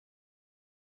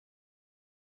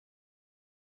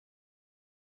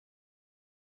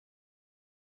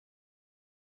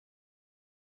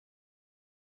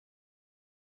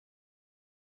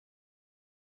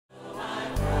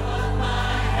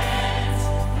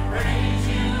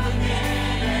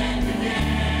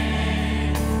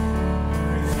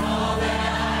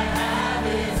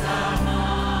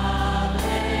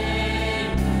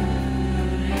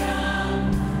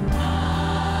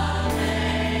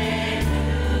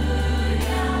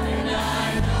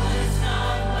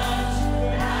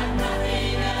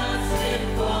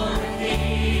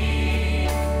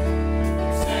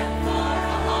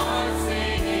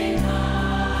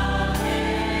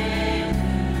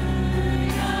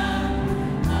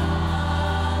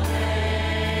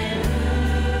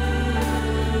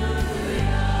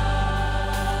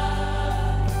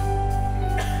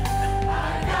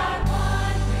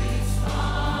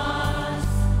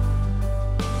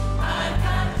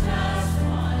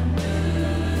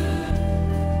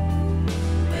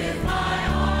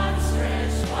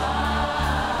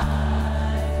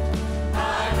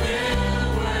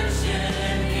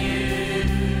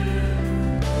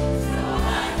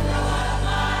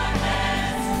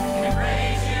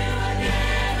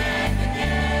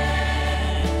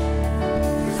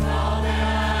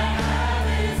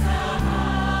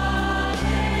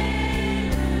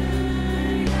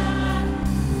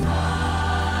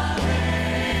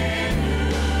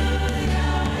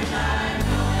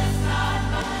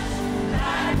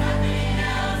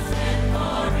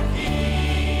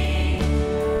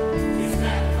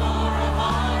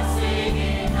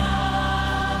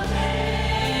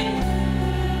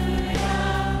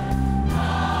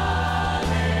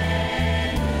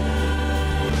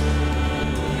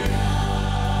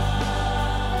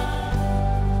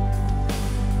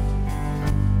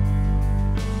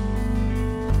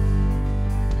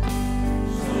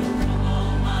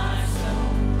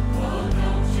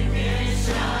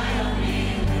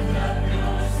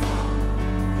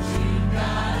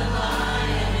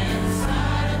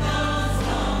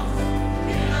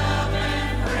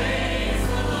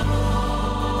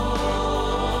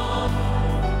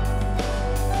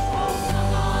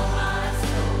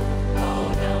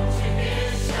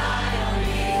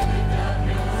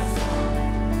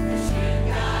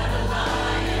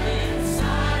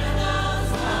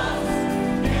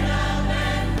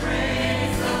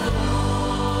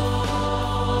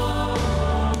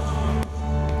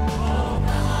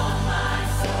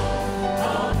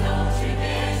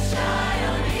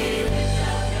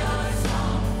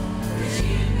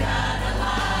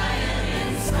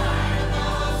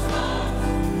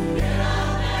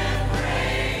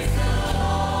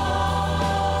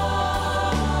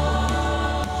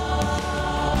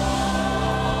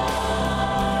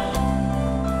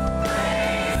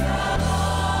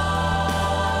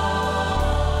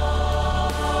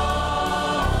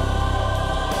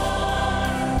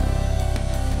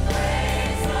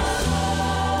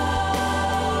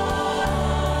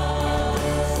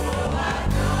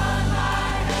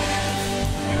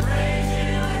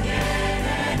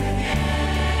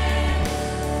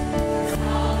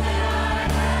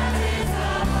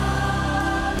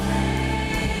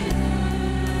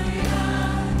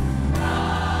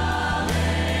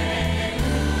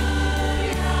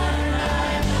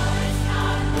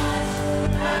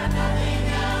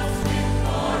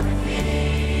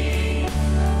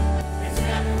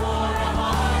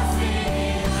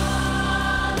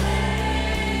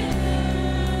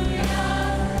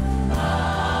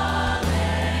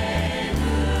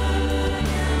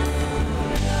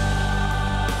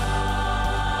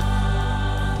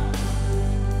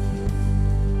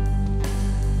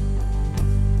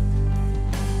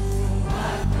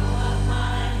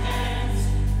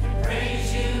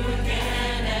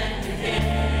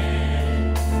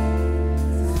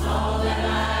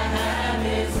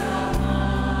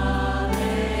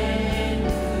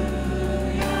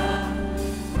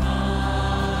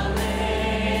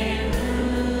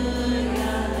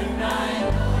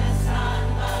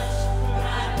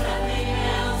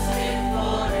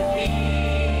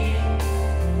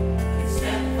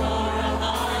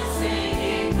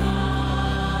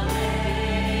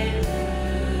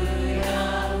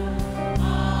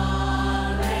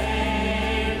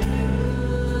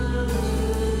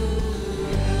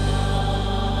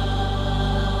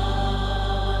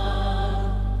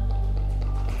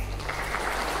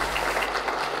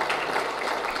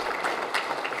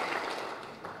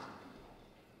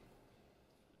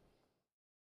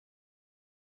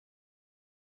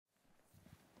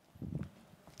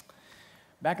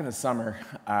Back in the summer,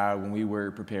 when we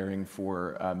were preparing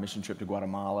for a mission trip to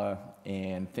Guatemala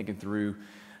and thinking through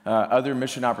other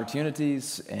mission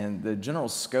opportunities and the general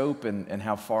scope and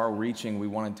how far-reaching we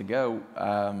wanted to go,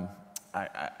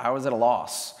 I was at a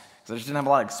loss because I just didn't have a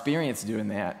lot of experience doing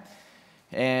that.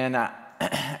 And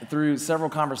through several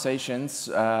conversations,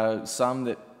 some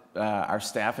that our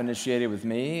staff initiated with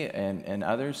me and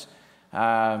others,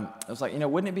 I was like,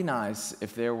 wouldn't it be nice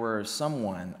if there were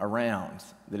someone around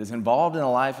that is involved in the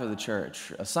life of the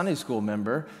church, a Sunday school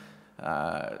member,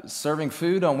 serving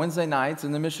food on Wednesday nights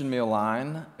in the mission meal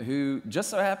line, who just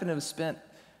so happened to have spent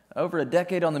over a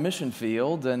decade on the mission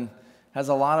field and has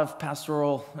a lot of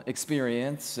pastoral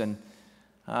experience. And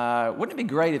wouldn't it be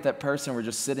great if that person were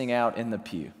just sitting out in the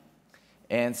pew?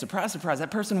 And surprise, surprise,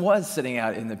 that person was sitting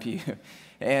out in the pew.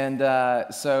 And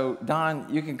so, Don,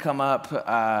 you can come up.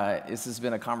 This has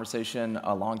been a conversation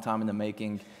a long time in the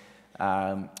making.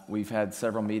 We've had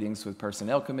several meetings with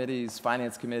personnel committees,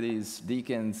 finance committees,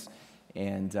 deacons,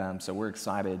 and so we're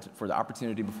excited for the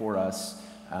opportunity before us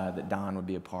that Don would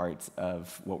be a part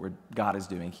of what God is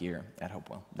doing here at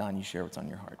Hopewell. Don, you share what's on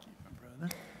your heart.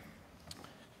 Brother.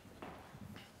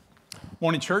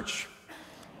 Morning, church.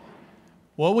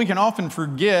 What we can often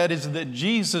forget is that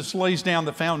Jesus lays down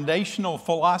the foundational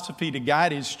philosophy to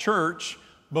guide his church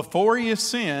before he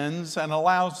ascends and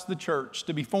allows the church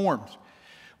to be formed.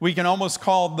 We can almost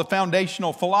call the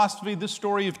foundational philosophy the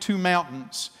story of two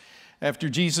mountains. After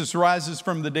Jesus rises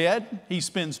from the dead, he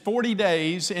spends 40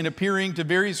 days in appearing to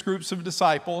various groups of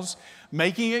disciples,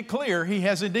 making it clear he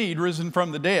has indeed risen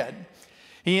from the dead.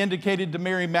 He indicated to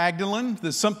Mary Magdalene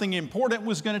that something important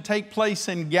was going to take place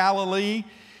in Galilee,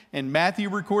 and Matthew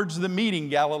records the meeting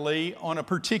Galilee on a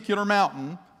particular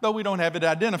mountain, though we don't have it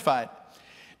identified.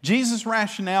 Jesus'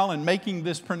 rationale in making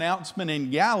this pronouncement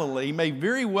in Galilee may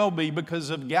very well be because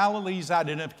of Galilee's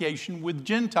identification with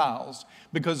Gentiles,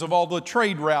 because of all the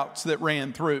trade routes that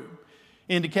ran through,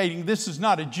 indicating this is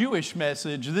not a Jewish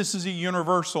message, this is a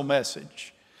universal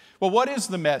message. Well, what is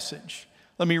the message?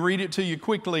 Let me read it to you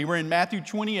quickly. We're in Matthew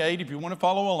 28, if you want to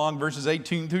follow along, verses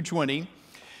 18 through 20.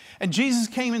 And Jesus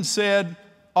came and said,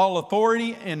 "All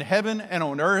authority in heaven and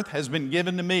on earth has been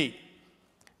given to me.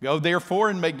 Go therefore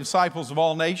and make disciples of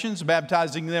all nations,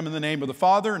 baptizing them in the name of the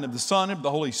Father and of the Son and of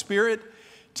the Holy Spirit,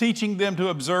 teaching them to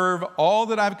observe all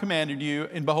that I've commanded you,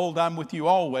 and behold, I'm with you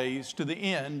always to the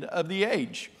end of the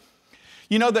age."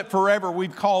 You know that forever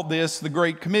we've called this the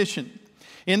Great Commission.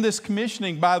 In this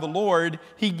commissioning by the Lord,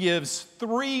 he gives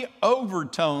three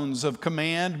overtones of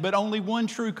command, but only one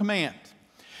true command.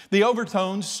 The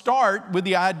overtones start with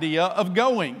the idea of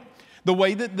going. The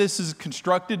way that this is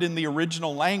constructed in the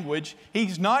original language,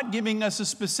 he's not giving us a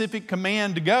specific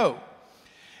command to go.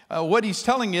 What he's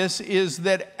telling us is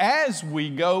that as we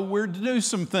go, we're to do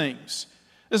some things.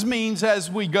 This means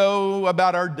as we go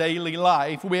about our daily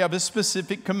life, we have a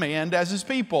specific command as his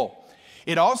people.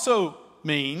 It also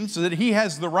means that he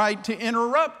has the right to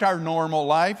interrupt our normal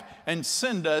life and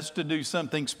send us to do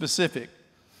something specific.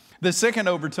 The second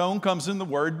overtone comes in the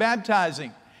word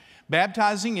baptizing.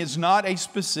 Baptizing is not a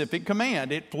specific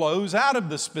command. It flows out of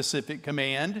the specific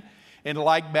command. And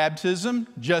like baptism,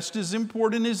 just as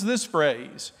important is this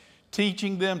phrase,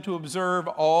 teaching them to observe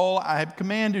all I have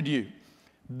commanded you.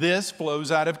 This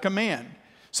flows out of command.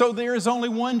 So there is only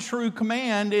one true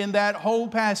command in that whole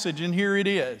passage, and here it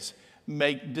is: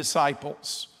 make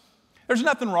disciples. There's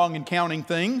nothing wrong in counting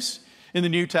things. In the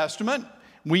New Testament,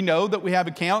 we know that we have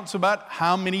accounts about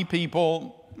how many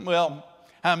people,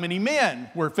 how many men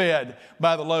were fed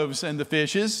by the loaves and the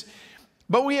fishes.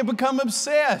 But we have become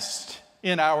obsessed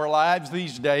in our lives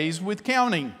these days with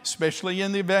counting, especially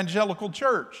in the evangelical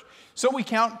church. So we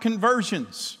count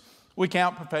conversions. We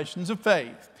count professions of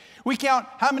faith. We count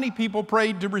how many people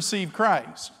prayed to receive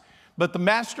Christ. But the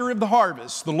master of the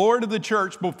harvest, the Lord of the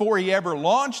church, before he ever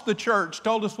launched the church,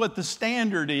 told us what the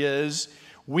standard is.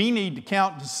 We need to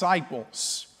count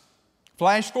disciples.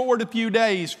 Flash forward a few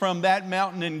days from that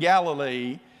mountain in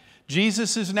Galilee.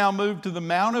 Jesus has now moved to the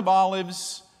Mount of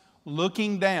Olives,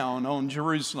 looking down on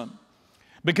Jerusalem.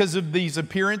 Because of these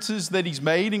appearances that he's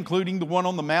made, including the one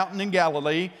on the mountain in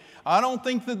Galilee, I don't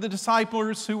think that the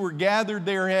disciples who were gathered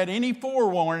there had any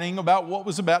forewarning about what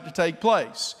was about to take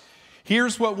place.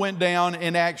 Here's what went down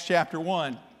in Acts chapter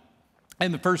 1.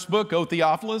 In the first book, O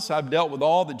Theophilus, I've dealt with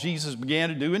all that Jesus began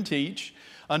to do and teach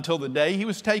until the day he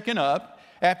was taken up,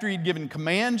 after he'd given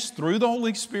commands through the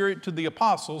Holy Spirit to the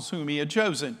apostles whom he had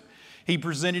chosen. He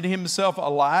presented himself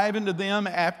alive unto them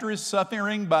after his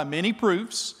suffering by many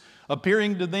proofs,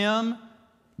 appearing to them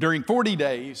during 40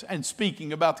 days and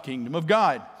speaking about the kingdom of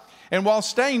God. And while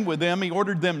staying with them, he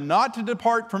ordered them not to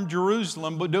depart from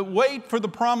Jerusalem, but to wait for the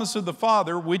promise of the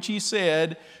Father, which he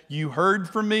said, "You heard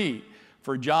from me.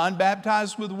 For John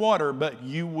baptized with water, but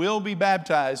you will be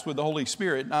baptized with the Holy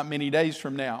Spirit not many days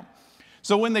from now."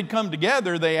 So when they'd come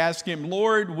together, they asked him,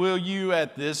 "Lord, will you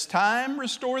at this time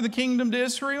restore the kingdom to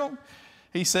Israel?"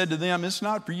 He said to them, "It's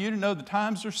not for you to know the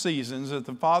times or seasons that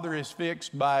the Father has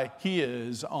fixed by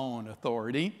his own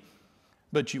authority,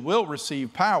 but you will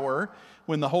receive power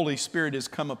when the Holy Spirit has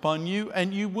come upon you,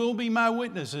 and you will be my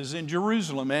witnesses in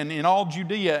Jerusalem and in all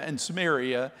Judea and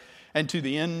Samaria and to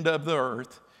the end of the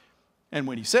earth." And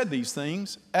when he said these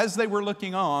things, as they were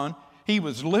looking on, he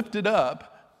was lifted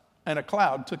up, and a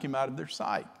cloud took him out of their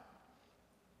sight.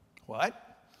 What?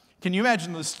 Can you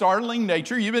imagine the startling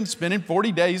nature? You've been spending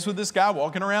 40 days with this guy,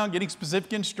 walking around, getting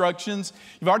specific instructions.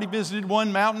 You've already visited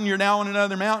one mountain, you're now on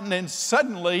another mountain, and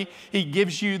suddenly he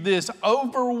gives you this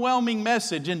overwhelming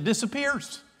message and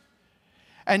disappears.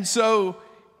 And so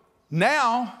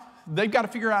now they've got to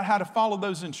figure out how to follow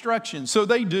those instructions. So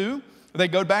they do. They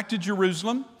go back to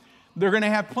Jerusalem. They're going to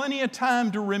have plenty of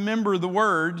time to remember the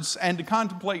words and to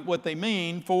contemplate what they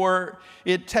mean, for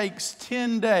it takes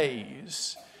 10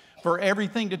 days for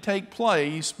everything to take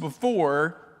place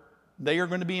before they are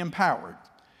going to be empowered.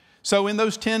 So in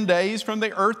those 10 days from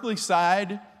the earthly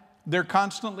side, they're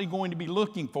constantly going to be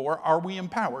looking for, are we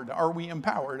empowered? Are we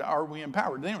empowered? Are we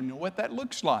empowered? They don't know what that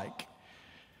looks like.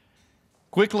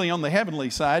 Quickly on the heavenly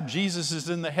side, Jesus is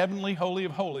in the heavenly holy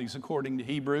of holies, according to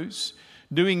Hebrews,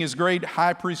 doing his great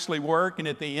high priestly work, and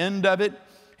at the end of it,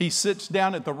 he sits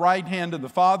down at the right hand of the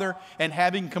Father, and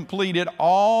having completed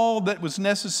all that was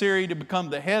necessary to become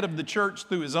the head of the church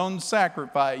through his own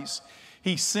sacrifice,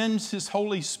 he sends his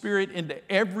Holy Spirit into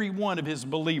every one of his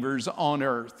believers on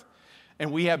earth.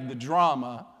 And we have the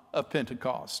drama of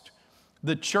Pentecost.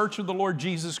 The church of the Lord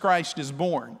Jesus Christ is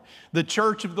born. The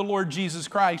church of the Lord Jesus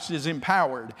Christ is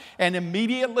empowered. And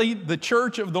immediately the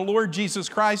church of the Lord Jesus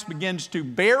Christ begins to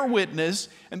bear witness,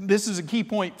 and this is a key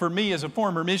point for me as a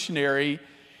former missionary,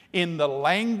 in the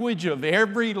language of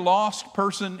every lost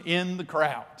person in the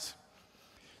crowds.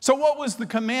 So what was the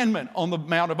commandment on the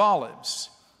Mount of Olives?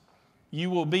 You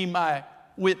will be my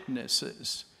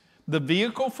witnesses. The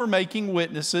vehicle for making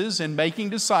witnesses and making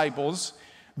disciples,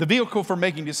 the vehicle for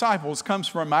making disciples comes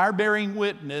from our bearing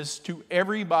witness to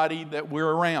everybody that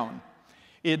we're around.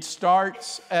 It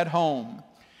starts at home.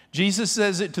 Jesus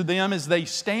says it to them as they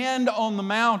stand on the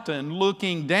mountain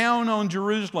looking down on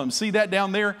Jerusalem. See that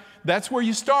down there? That's where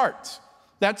you start.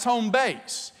 That's home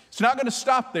base. It's not going to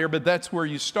stop there, but that's where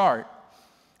you start.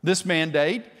 This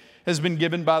mandate has been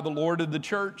given by the Lord of the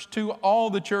church to all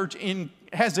the church,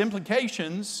 has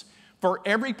implications for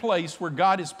every place where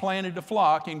God has planted a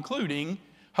flock, including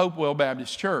Hopewell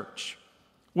Baptist Church.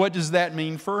 What does that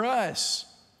mean for us?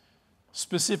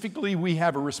 Specifically, we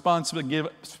have a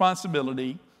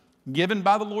responsibility given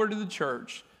by the Lord of the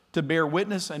church to bear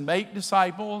witness and make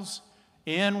disciples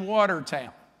in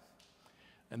Watertown,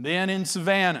 and then in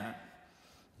Savannah,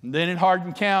 and then in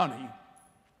Hardin County,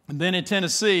 and then in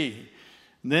Tennessee,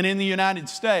 and then in the United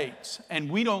States. And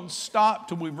we don't stop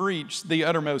till we've reached the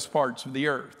uttermost parts of the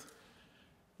earth.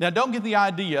 Now, don't get the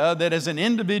idea that as an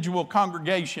individual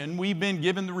congregation, we've been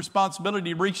given the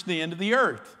responsibility to reach the end of the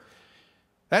earth.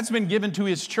 That's been given to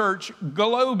his church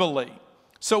globally.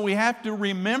 So we have to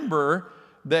remember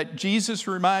that Jesus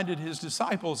reminded his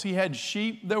disciples he had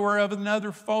sheep that were of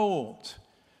another fold.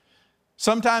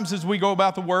 Sometimes as we go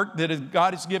about the work that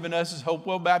God has given us as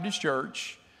Hopewell Baptist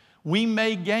Church, we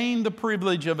may gain the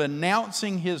privilege of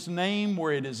announcing his name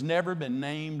where it has never been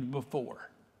named before.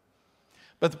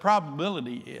 But the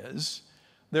probability is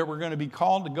that we're going to be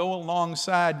called to go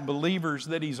alongside believers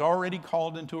that he's already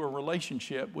called into a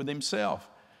relationship with himself,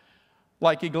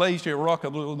 like Iglesia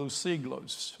Roca de los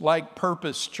Siglos, like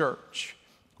Purpose Church.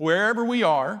 Wherever we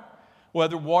are,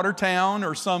 whether Watertown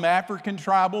or some African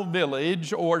tribal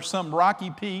village or some rocky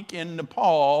peak in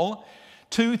Nepal,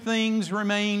 two things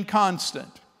remain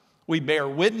constant. We bear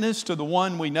witness to the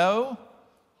one we know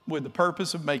with the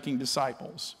purpose of making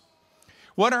disciples.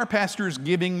 What our pastor is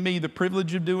giving me the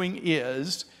privilege of doing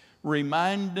is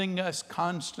reminding us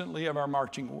constantly of our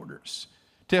marching orders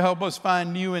to help us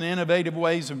find new and innovative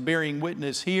ways of bearing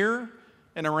witness here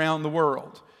and around the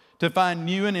world, to find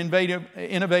new and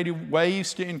innovative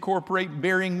ways to incorporate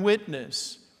bearing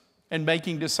witness and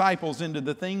making disciples into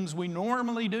the things we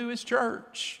normally do as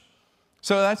church.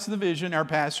 So that's the vision our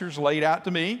pastors laid out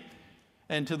to me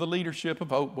and to the leadership of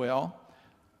Hopewell.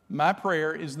 My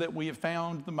prayer is that we have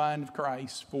found the mind of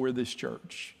Christ for this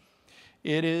church.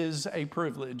 It is a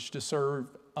privilege to serve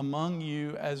among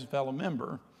you as a fellow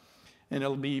member. and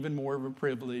it'll be even more of a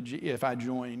privilege if I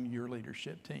join your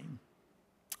leadership team.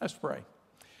 Let's pray.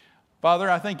 Father,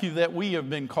 I thank you that we have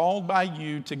been called by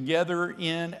you together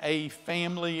in a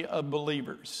family of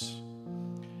believers.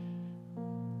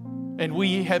 And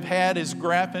we have had as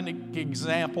graphic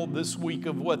example this week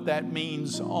of what that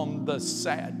means on the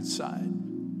sad side.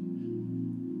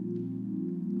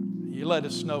 You let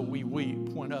us know we weep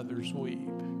when others weep.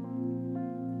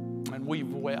 And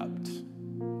we've wept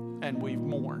and we've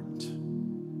mourned.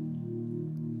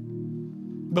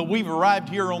 But we've arrived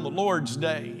here on the Lord's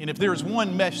Day. And if there's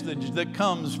one message that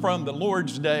comes from the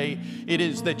Lord's Day, it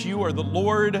is that you are the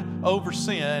Lord over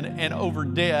sin and over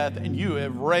death, and you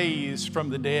have raised from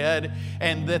the dead,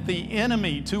 and that the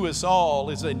enemy to us all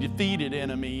is a defeated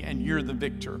enemy, and you're the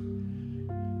victor.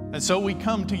 And so we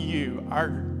come to you,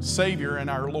 our Savior and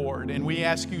our Lord, and we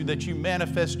ask you that you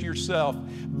manifest yourself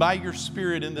by your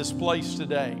Spirit in this place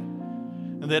today.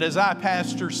 And that as our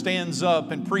pastor stands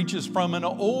up and preaches from an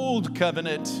old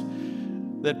covenant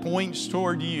that points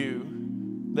toward you,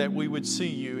 that we would see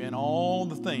you in all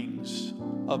the things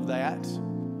of that.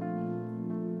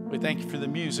 We thank you for the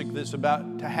music that's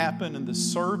about to happen and the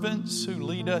servants who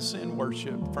lead us in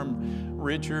worship, from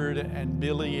Richard and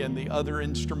Billy and the other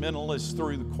instrumentalists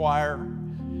through the choir.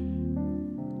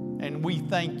 And we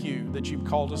thank you that you've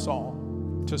called us all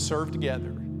to serve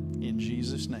together. In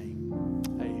Jesus' name.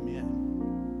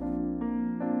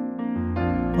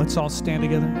 Let's all stand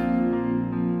together.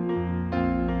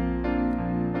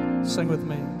 Sing with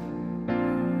me.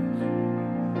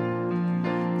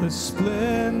 The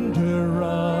splendor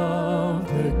of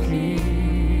the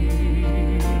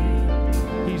King,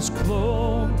 He's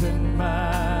clothed in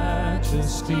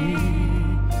majesty.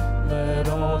 Let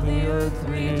all the earth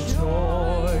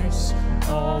rejoice,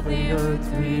 all the earth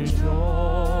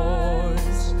rejoice.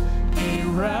 He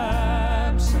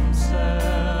wraps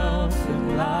Himself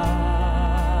in light,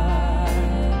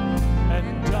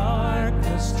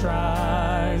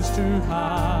 tries to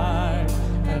hide,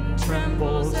 and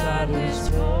trembles at His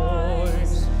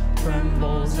voice,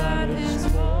 trembles at His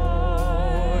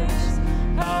voice.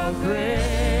 How great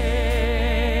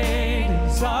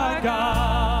is our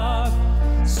God!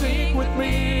 Sing with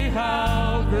me,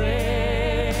 how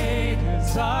great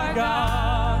is our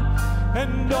God!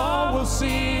 And all will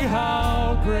see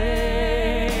how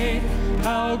great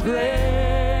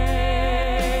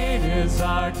is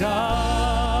our God!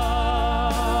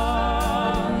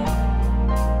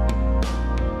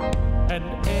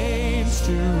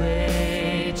 To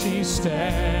age He stands,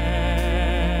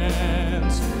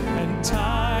 and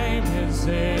time is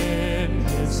in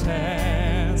His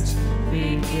hands,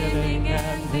 beginning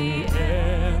and the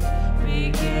end,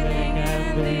 beginning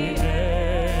and the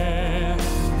end.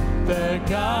 The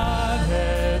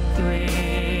Godhead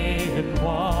three in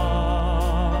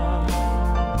one,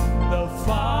 the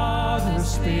Father,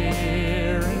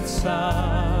 Spirit,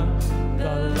 Son,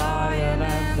 the Lion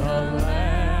and the Lamb.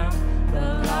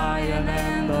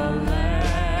 And the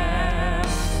Lamb.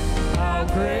 How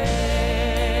great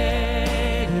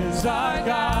is our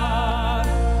God!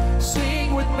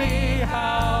 Sing with me,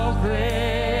 how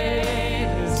great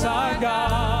is our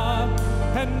God!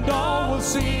 And all will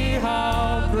see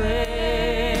how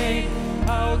great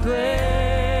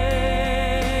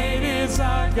is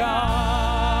our God!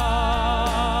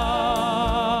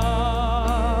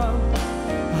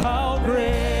 How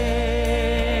great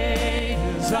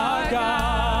is our God!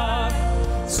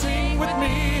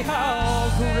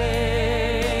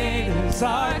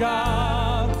 Our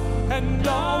God, and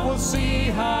all will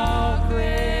see how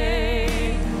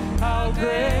great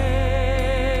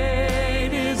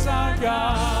is our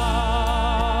God.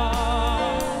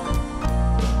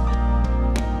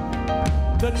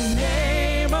 The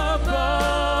name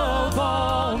above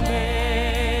all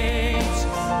names,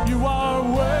 you are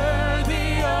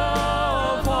worthy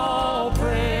of all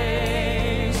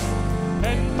praise,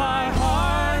 and my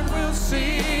heart will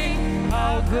sing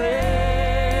how great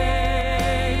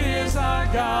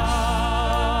God.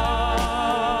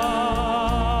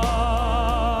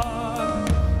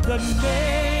 The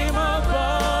name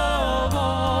above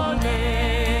all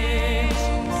names,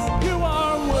 you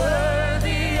are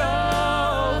worthy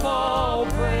of all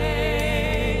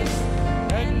praise,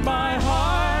 and my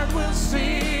heart will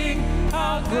sing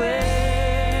how great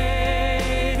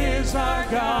is our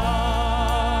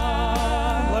God.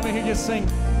 Let me hear you sing.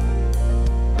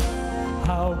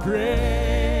 How great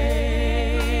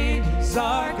is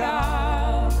our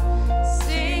God!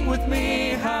 Sing with me,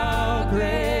 how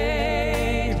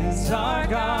great is our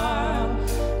God!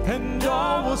 And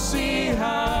all will see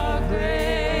how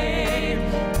great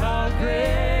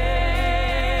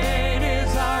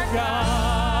is our God!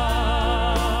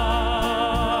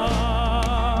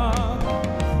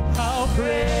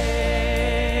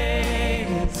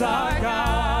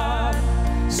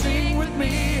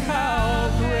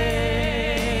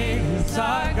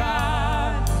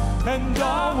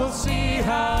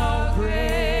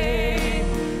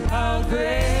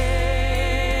 great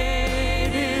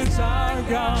is our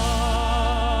God.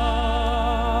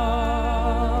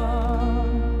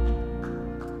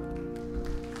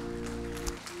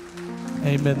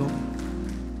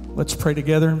 Amen. Let's pray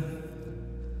together.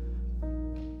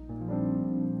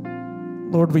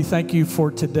 Lord, we thank you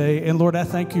for today. And Lord, I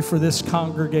thank you for this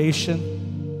congregation.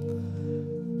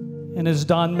 And as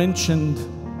Don mentioned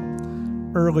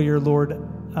earlier, Lord,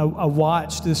 I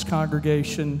watched this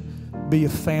congregation be a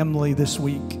family this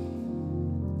week.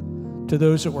 To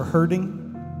those that were hurting,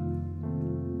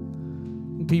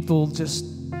 people just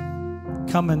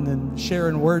coming and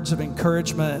sharing words of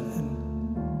encouragement.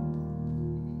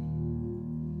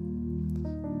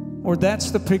 And Lord,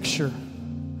 that's the picture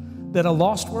that a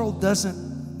lost world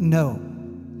doesn't know.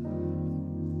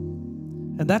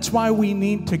 And that's why we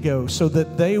need to go, so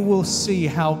that they will see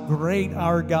how great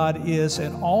our God is,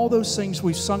 and all those things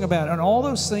we've sung about, and all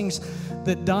those things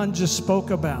that Don just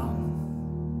spoke about.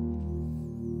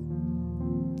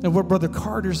 And what Brother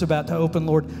Carter's about to open,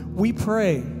 Lord, I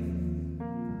pray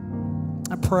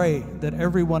that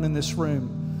everyone in this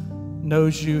room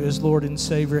knows you as Lord and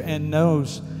Savior, and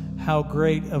knows how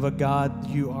great of a God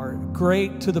you are.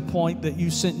 Great to the point that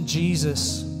you sent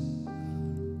Jesus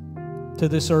to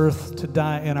this earth to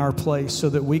die in our place, so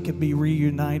that we could be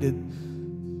reunited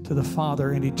to the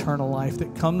Father in eternal life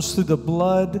that comes through the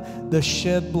blood, the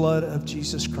shed blood of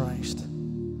Jesus Christ.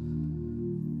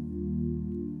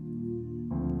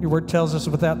 Your word tells us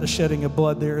without the shedding of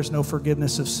blood, there is no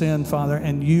forgiveness of sin, Father,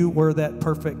 and you were that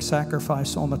perfect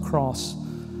sacrifice on the cross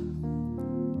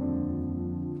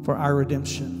for our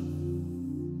redemption.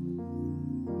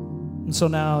 And so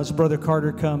now, as Brother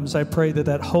Carter comes, I pray that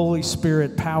that Holy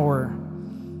Spirit power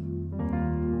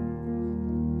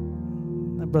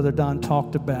that Brother Don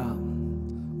talked about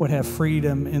would have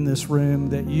freedom in this room,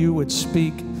 that you would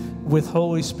speak with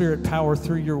Holy Spirit power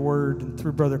through your word and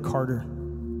through Brother Carter.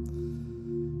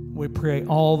 We pray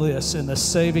all this in the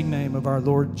saving name of our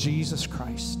Lord Jesus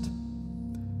Christ.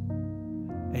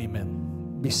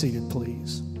 Amen. Be seated,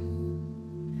 please.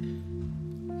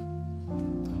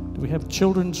 We have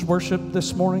children's worship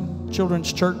this morning.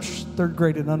 Children's church, 3rd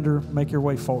grade and under. Make your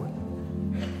way forward.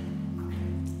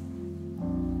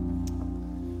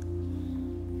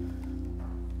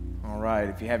 All right,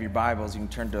 if you have your Bibles, you can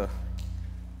turn to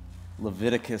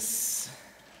Leviticus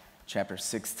chapter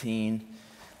 16. This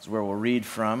is where we'll read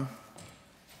from.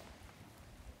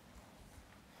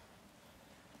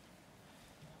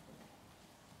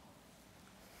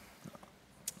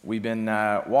 We've been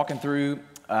walking through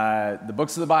the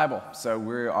books of the Bible. So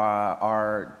we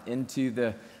are into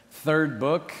the 3rd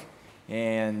book,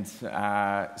 and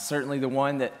certainly the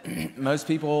one that most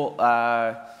people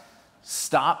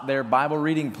stop their Bible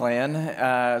reading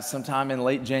plan sometime in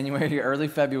late January, early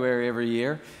February every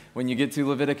year when you get to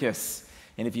Leviticus.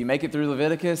 And if you make it through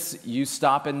Leviticus, you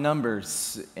stop in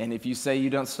Numbers. And if you say you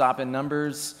don't stop in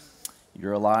Numbers,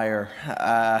 you're a liar.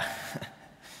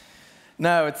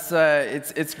 No,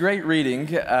 it's great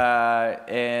reading,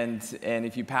 and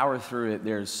if you power through it,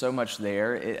 there's so much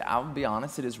there. I'll be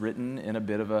honest, it is written in a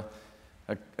bit of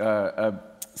a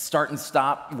start and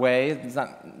stop way. It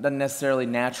doesn't necessarily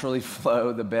naturally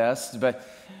flow the best,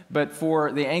 but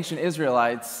for the ancient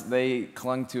Israelites, they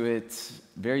clung to it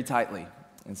very tightly.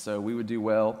 And so we would do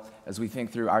well as we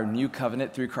think through our new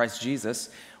covenant through Christ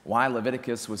Jesus, why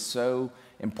Leviticus was so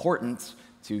important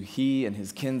to he and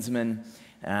his kinsmen,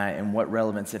 and what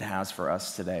relevance it has for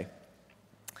us today.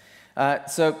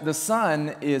 So the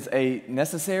sun is a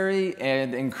necessary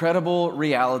and incredible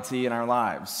reality in our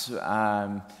lives.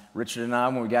 Richard and I,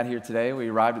 when we got here today, we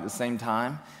arrived at the same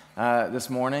time this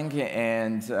morning,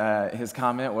 and his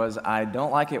comment was, I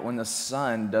don't like it when the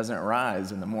sun doesn't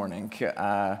rise in the morning,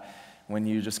 when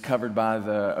you're just covered by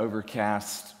the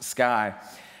overcast sky.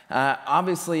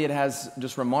 Obviously, it has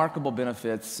just remarkable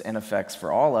benefits and effects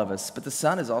for all of us, but the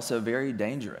sun is also very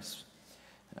dangerous.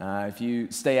 If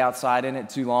you stay outside in it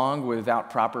too long without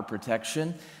proper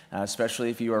protection, especially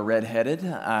if you are redheaded,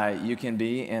 you can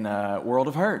be in a world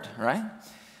of hurt, right?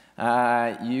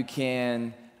 You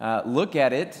can look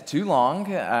at it too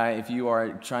long if you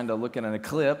are trying to look at an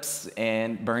eclipse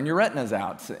and burn your retinas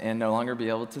out and no longer be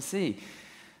able to see.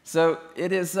 So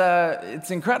it's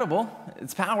incredible,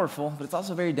 it's powerful, but it's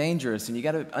also very dangerous, and you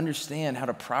got to understand how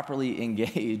to properly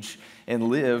engage and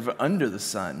live under the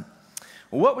sun.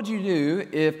 What would you do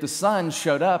if the sun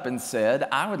showed up and said,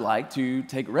 I would like to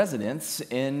take residence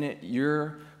in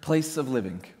your place of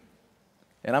living,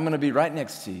 and I'm going to be right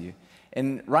next to you?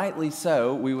 And rightly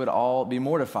so, we would all be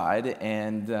mortified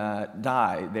and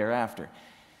die thereafter.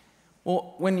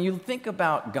 Well, when you think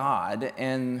about God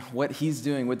and what he's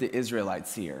doing with the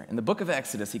Israelites here, in the book of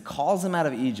Exodus, he calls them out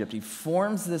of Egypt. He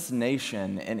forms this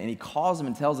nation, and he calls them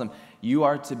and tells them, you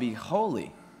are to be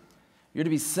holy. You're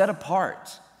to be set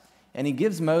apart. And he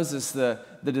gives Moses the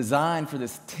design for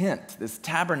this tent, this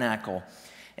tabernacle.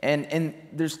 And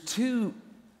there's two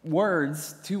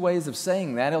words, two ways of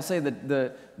saying that. He'll say that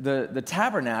the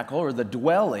tabernacle, or the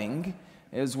dwelling,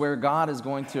 is where God is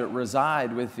going to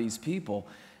reside with these people.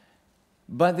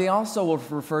 But they also will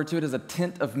refer to it as a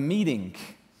tent of meeting.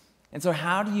 And so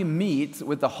how do you meet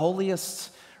with the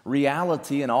holiest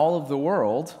reality in all of the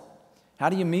world? How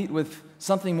do you meet with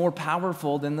something more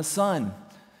powerful than the sun?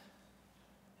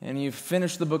 And you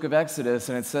finish the book of Exodus,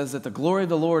 and it says that the glory of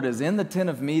the Lord is in the tent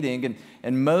of meeting,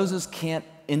 and Moses can't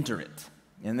enter it.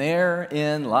 And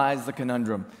therein lies the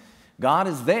conundrum. God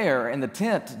is there in the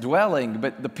tent dwelling,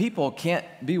 but the people can't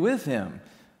be with him.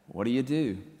 What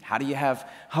do? How do you have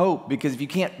hope? Because if you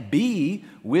can't be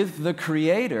with the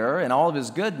Creator and all of his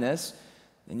goodness,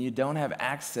 then you don't have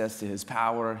access to his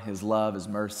power, his love, his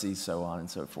mercy, so on and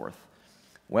so forth.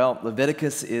 Well,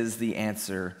 Leviticus is the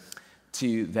answer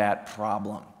to that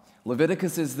problem.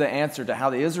 Leviticus is the answer to how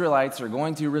the Israelites are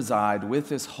going to reside with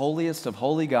this holiest of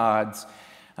holy gods,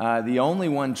 the only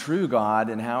one true God,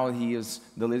 and how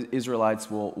the Israelites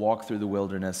will walk through the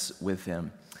wilderness with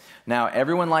him. Now,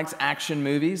 everyone likes action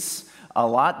movies a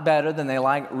lot better than they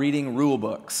like reading rule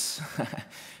books.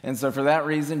 And so for that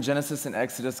reason, Genesis and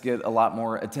Exodus get a lot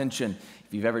more attention.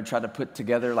 If you've ever tried to put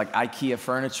together like IKEA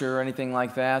furniture or anything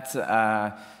like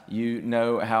that, you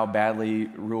know how badly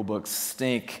rule books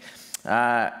stink.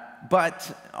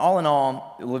 But all in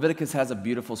all, Leviticus has a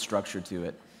beautiful structure to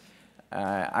it.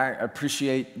 I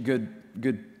appreciate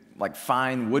good like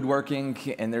fine woodworking,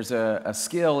 and there's a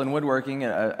skill in woodworking,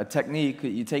 a technique that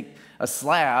you take a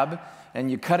slab and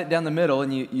you cut it down the middle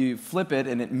and you flip it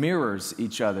and it mirrors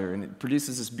each other, and it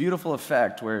produces this beautiful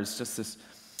effect where it's just this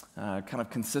kind of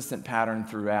consistent pattern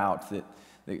throughout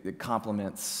that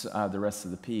complements the rest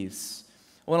of the piece.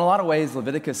 Well, in a lot of ways,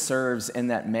 Leviticus serves in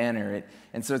that manner.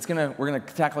 And so we're going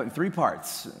to tackle it in three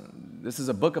parts. This is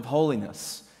a book of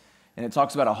holiness, and it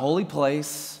talks about a holy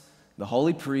place, the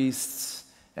holy priests,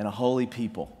 and a holy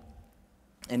people.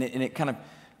 And it kind of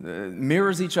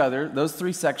mirrors each other, those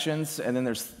three sections, and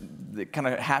then it kind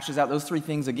of hashes out those three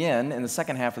things again in the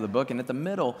second half of the book. And at the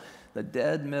middle, the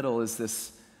dead middle, is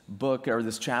this book or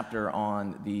this chapter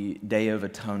on the Day of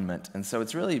Atonement. And so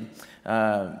it's really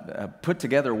put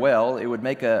together well. It would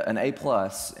make an A+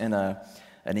 in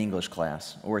an English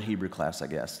class, or a Hebrew class, I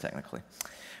guess, technically.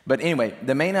 But anyway,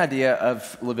 the main idea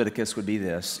of Leviticus would be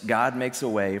this: God makes a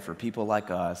way for people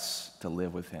like us to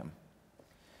live with him.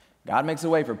 God makes a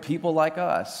way for people like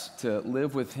us to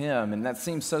live with him. And that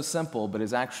seems so simple, but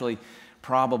is actually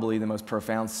probably the most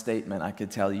profound statement I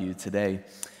could tell you today,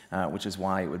 which is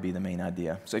why it would be the main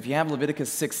idea. So if you have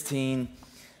Leviticus 16,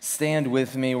 stand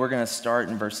with me. We're going to start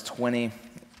in verse 20.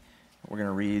 We're going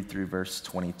to read through verse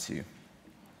 22.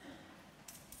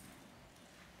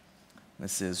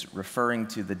 This is referring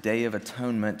to the Day of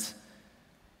Atonement,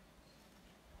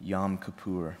 Yom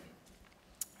Kippur.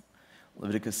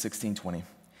 Leviticus 16:20.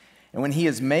 And when he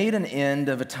has made an end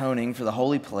of atoning for the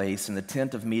holy place and the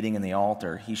tent of meeting and the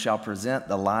altar, he shall present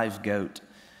the live goat.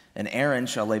 And Aaron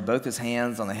shall lay both his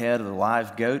hands on the head of the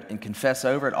live goat and confess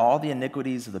over it all the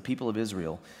iniquities of the people of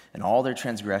Israel and all their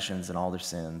transgressions and all their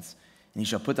sins. And he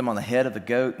shall put them on the head of the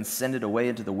goat and send it away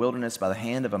into the wilderness by the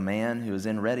hand of a man who is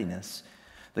in readiness.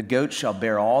 The goat shall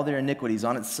bear all their iniquities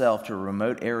on itself to a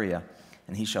remote area,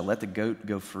 and he shall let the goat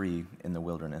go free in the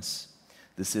wilderness.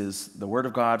 This is the word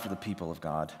of God for the people of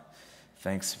God.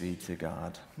 Thanks be to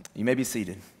God. You may be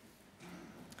seated.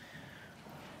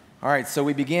 All right, so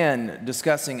we begin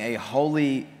discussing a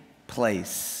holy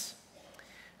place.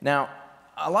 Now,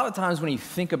 a lot of times when you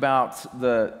think about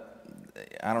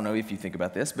I don't know if you think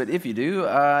about this, but if you do,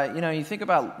 you think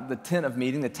about the tent of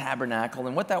meeting, the tabernacle,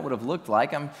 and what that would have looked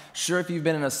like. I'm sure if you've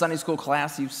been in a Sunday school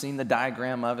class, you've seen the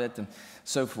diagram of it and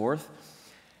so forth.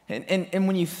 And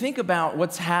when you think about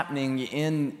what's happening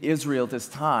in Israel at this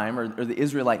time, or the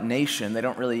Israelite nation, they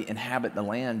don't really inhabit the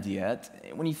land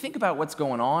yet. When you think about what's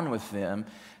going on with them,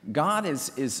 God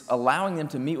is allowing them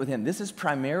to meet with him. This is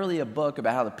primarily a book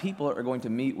about how the people are going to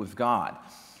meet with God.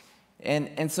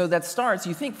 And so that starts,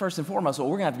 you think first and foremost, well,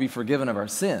 we're going to have to be forgiven of our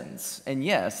sins. And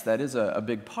yes, that is a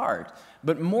big part.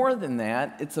 But more than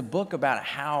that, it's a book about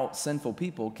how sinful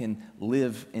people can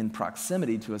live in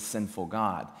proximity to a sinful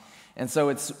God. And so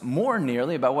it's more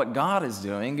nearly about what God is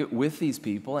doing with these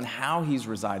people and how he's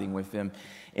residing with them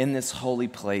in this holy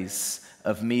place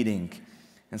of meeting.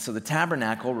 And so the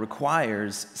tabernacle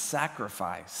requires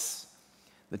sacrifice.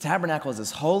 The tabernacle is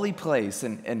this holy place,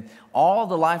 and all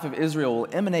the life of Israel will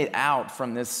emanate out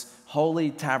from this holy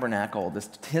tabernacle, this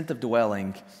tent of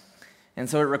dwelling. And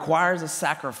so it requires a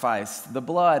sacrifice, the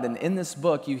blood. And in this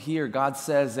book, you hear God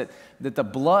says that the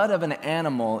blood of an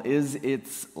animal is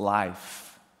its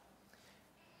life.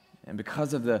 And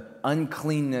because of the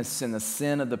uncleanness and the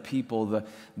sin of the people,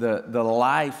 the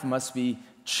life must be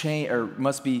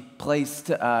placed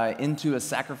into a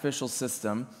sacrificial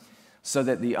system, so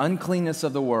that the uncleanness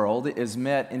of the world is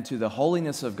met into the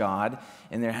holiness of God,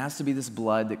 and there has to be this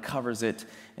blood that covers it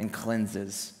and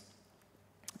cleanses.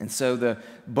 And so the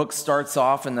book starts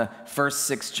off in the first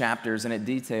 6 chapters, and it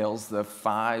details the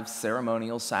 5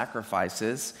 ceremonial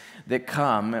sacrifices that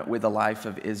come with the life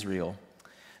of Israel.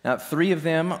 Now, 3 of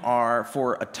them are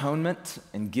for atonement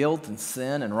and guilt and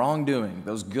sin and wrongdoing,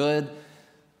 those good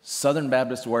Southern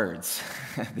Baptist words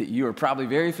that you are probably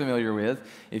very familiar with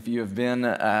if you have been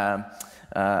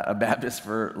a Baptist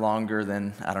for longer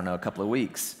than, a couple of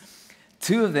weeks.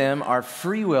 2 of them are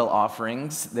free will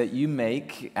offerings that you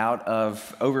make out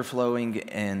of overflowing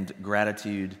and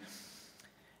gratitude.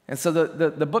 And so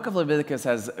the book of Leviticus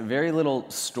has very little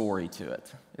story to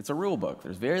it. It's a rule book.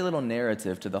 There's very little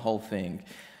narrative to the whole thing.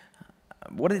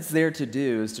 What it's there to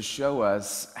do is to show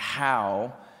us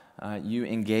how you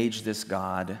engage this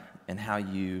God and how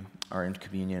you are in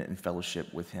communion and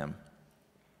fellowship with Him.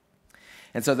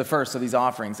 And so the first of these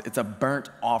offerings, it's a burnt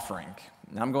offering.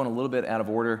 Now I'm going a little bit out of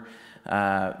order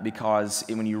because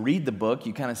when you read the book,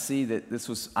 you kind of see that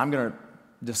I'm going to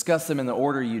discuss them in the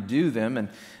order you do them, and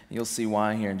you'll see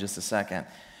why here in just a second.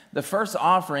 The first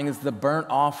offering is the burnt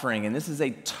offering, and this is a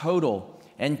total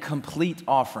and complete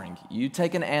offering. You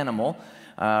take an animal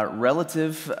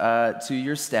relative to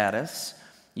your status,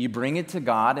 you bring it to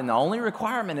God, and the only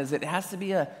requirement is it has to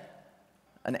be an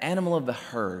animal of the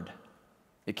herd.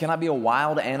 It cannot be a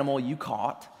wild animal you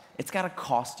caught. It's got to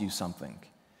cost you something.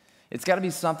 It's got to be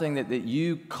something that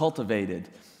you cultivated.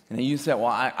 And then you said, well,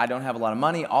 I don't have a lot of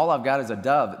money. All I've got is a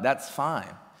dove. That's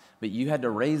fine. But you had to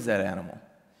raise that animal.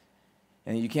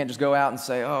 And you can't just go out and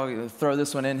say, oh, throw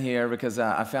this one in here because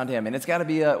I found him. And it's got to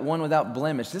be one without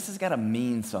blemish. This has got to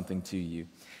mean something to you.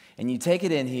 And you take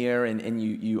it in here and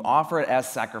you offer it as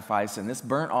sacrifice. And this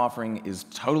burnt offering is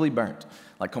totally burnt,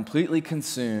 like completely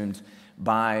consumed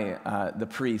by the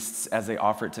priests as they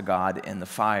offer it to God in the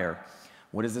fire.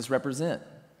 What does this represent?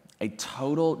 A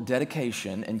total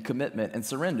dedication and commitment and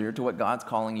surrender to what God's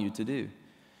calling you to do.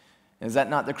 Is that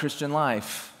not the Christian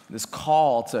life? This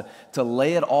call to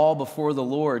lay it all before the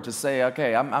Lord, to say,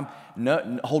 okay,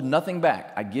 hold nothing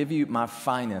back. I give you my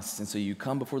finest. And so you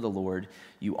come before the Lord,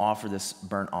 you offer this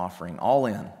burnt offering, all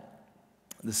in.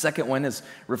 The second one is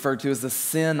referred to as the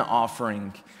sin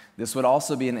offering. This would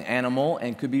also be an animal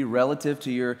and could be relative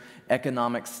to your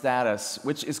economic status,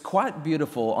 which is quite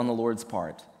beautiful on the Lord's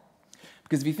part.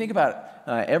 Because if you think about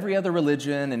every other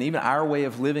religion and even our way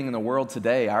of living in the world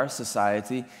today, our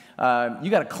society, you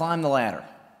got to climb the ladder.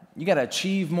 You got to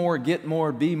achieve more, get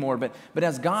more, be more. But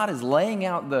as God is laying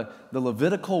out the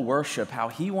Levitical worship, how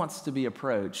He wants to be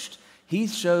approached, He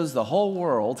shows the whole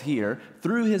world here,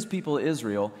 through His people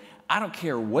Israel, I don't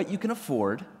care what you can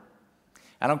afford.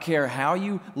 I don't care how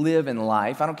you live in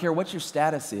life. I don't care what your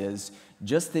status is,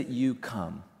 just that you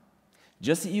come.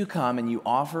 Just that you come and you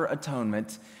offer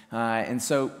atonement. And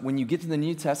so when you get to the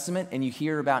New Testament and you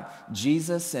hear about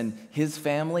Jesus and His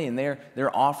family and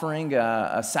they're offering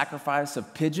a sacrifice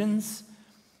of pigeons,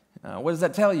 what does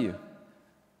that tell you?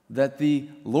 That the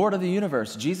Lord of the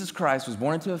universe, Jesus Christ, was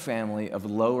born into a family of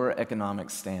lower economic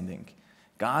standing.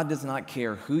 God does not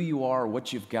care who you are or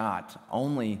what you've got,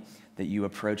 only that you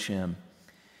approach Him.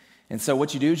 And so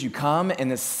what you do is you come, and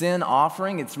the sin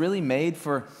offering, it's really made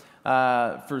for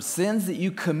sins that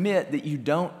you commit that you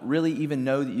don't really even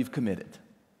know that you've committed.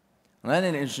 Well, that's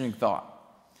an interesting thought.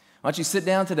 Why don't you sit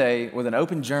down today with an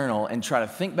open journal and try to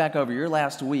think back over your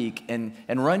last week and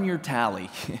run your tally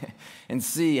and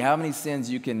see how many sins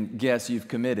you can guess you've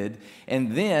committed.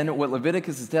 And then what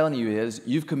Leviticus is telling you is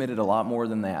you've committed a lot more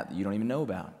than that you don't even know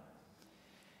about.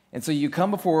 And so you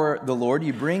come before the Lord,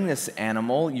 you bring this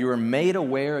animal, you are made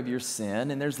aware of your sin,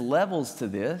 and there's levels to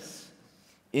this.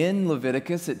 In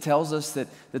Leviticus, it tells us that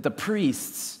the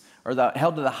priests are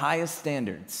held to the highest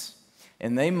standards,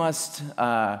 and they must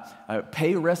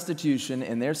pay restitution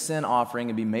in their sin offering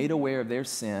and be made aware of their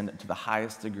sin to the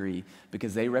highest degree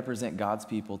because they represent God's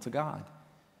people to God.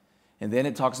 And then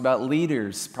it talks about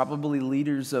leaders, probably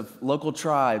leaders of local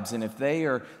tribes, and if they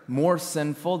are more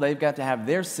sinful, they've got to have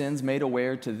their sins made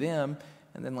aware to them.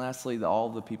 And then lastly, all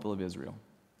the people of Israel.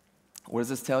 What does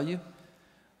this tell you?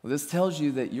 Well, this tells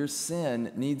you that your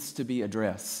sin needs to be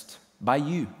addressed by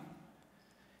you.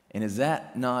 And is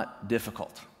that not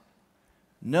difficult?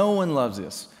 No one loves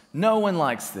this. No one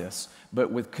likes this.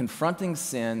 But with confronting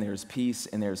sin, there's peace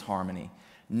and there's harmony.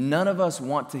 None of us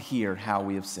want to hear how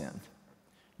we have sinned.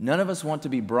 None of us want to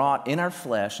be brought in our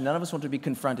flesh. None of us want to be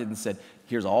confronted and said,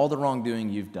 here's all the wrongdoing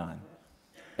you've done.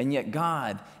 And yet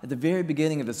God, at the very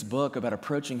beginning of this book about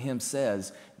approaching Him,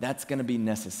 says that's going to be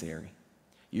necessary.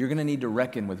 You're going to need to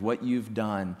reckon with what you've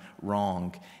done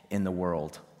wrong in the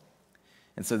world.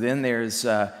 And so then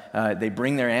they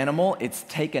bring their animal. It's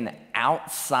taken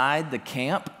outside the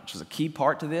camp, which is a key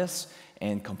part to this,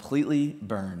 and completely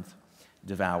burned,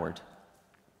 devoured.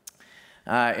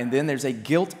 And then there's a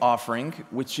guilt offering,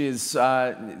 which is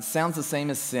it sounds the same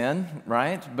as sin,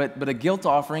 right? But a guilt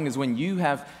offering is when you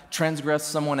have transgressed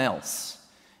someone else.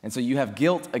 And so you have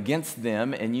guilt against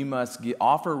them, and you must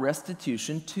offer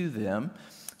restitution to them.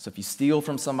 So if you steal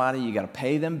from somebody, you got to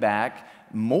pay them back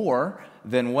more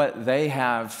than what they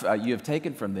have you have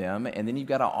taken from them, and then you've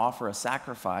got to offer a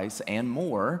sacrifice and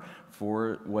more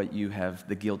for what you have,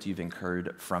 the guilt you've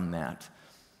incurred from that.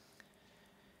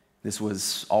 This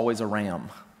was always a ram,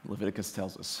 Leviticus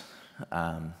tells us.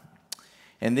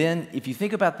 And then if you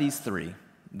think about these three,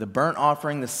 the burnt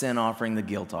offering, the sin offering, the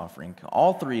guilt offering,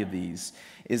 all three of these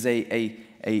is a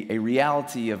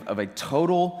reality of a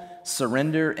total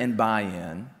surrender and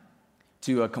buy-in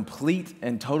to a complete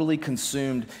and totally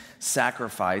consumed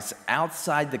sacrifice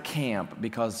outside the camp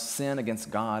because sin against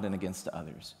God and against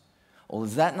others. Well,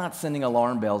 is that not sending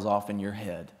alarm bells off in your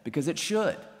head? Because it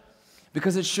should.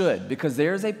 Because it should. Because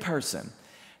there's a person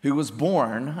who was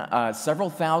born several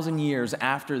thousand years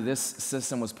after this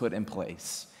system was put in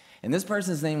place. And this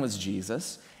person's name was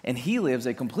Jesus, and he lives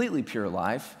a completely pure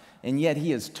life, and yet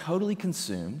he is totally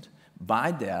consumed by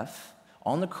death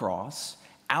on the cross,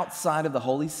 outside of the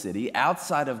holy city,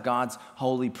 outside of God's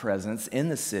holy presence in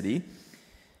the city,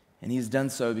 and he's done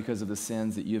so because of the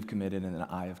sins that you have committed and that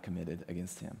I have committed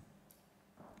against him.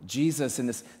 Jesus, in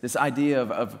this idea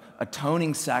of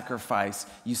atoning sacrifice,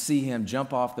 you see him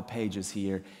jump off the pages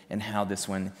here and how this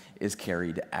one is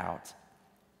carried out.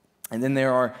 And then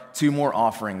there are two more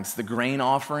offerings. The grain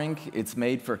offering, it's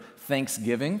made for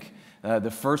Thanksgiving.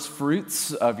 The first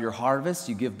fruits of your harvest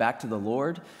you give back to the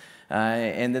Lord.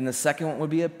 And then the second one would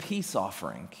be a peace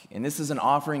offering. And this is an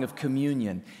offering of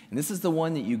communion. And this is the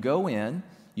one that you go in,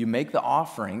 you make the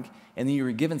offering, and then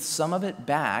you're given some of it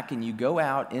back, and you go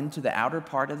out into the outer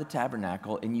part of the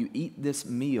tabernacle, and you eat this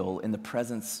meal in the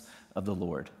presence of the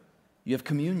Lord. You have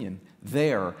communion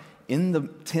there in the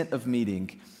tent of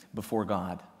meeting before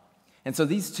God. And so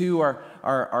these two are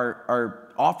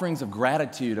offerings of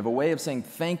gratitude, of a way of saying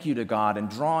thank you to God and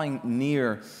drawing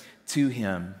near to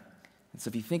him. And so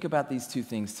if you think about these two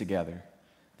things together,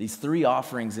 these three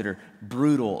offerings that are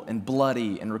brutal and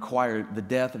bloody and require the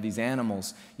death of these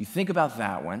animals, you think about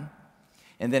that one.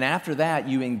 And then after that,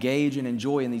 you engage and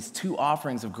enjoy in these two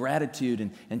offerings of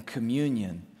gratitude and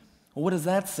communion. Well, what does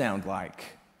that sound like?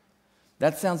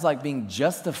 That sounds like being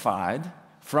justified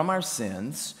from our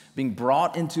sins, being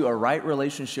brought into a right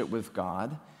relationship with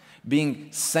God, being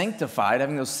sanctified,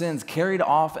 having those sins carried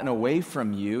off and away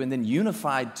from you, and then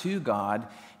unified to God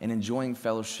and enjoying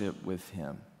fellowship with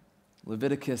him.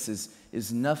 Leviticus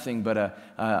is nothing but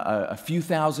a few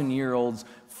thousand-year-old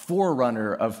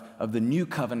forerunner of the new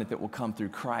covenant that will come through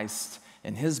Christ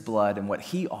and his blood and what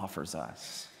he offers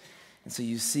us. And so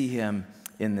you see him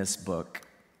in this book.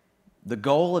 The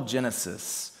goal of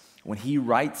Genesis, when he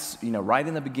writes, right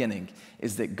in the beginning,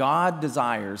 is that God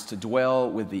desires to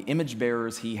dwell with the image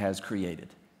bearers he has created.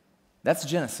 That's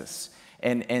Genesis.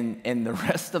 And the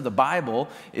rest of the Bible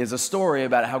is a story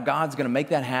about how God's going to make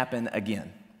that happen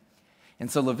again. And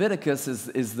so Leviticus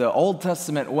is the Old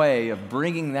Testament way of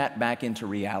bringing that back into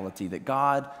reality, that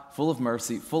God, full of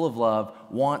mercy, full of love,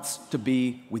 wants to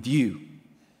be with you.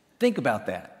 Think about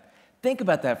that. Think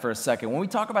about that for a second. When we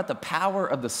talk about the power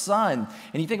of the sun,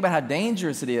 and you think about how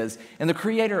dangerous it is, and the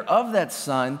creator of that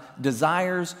sun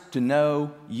desires to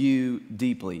know you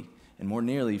deeply, and more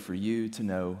nearly for you to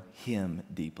know him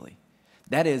deeply.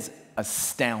 That is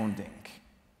astounding.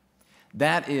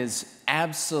 That is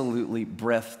absolutely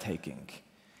breathtaking.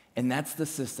 And that's the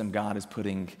system God is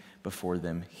putting before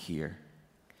them here.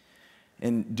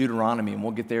 In Deuteronomy, and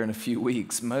we'll get there in a few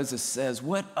weeks, Moses says,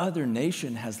 what other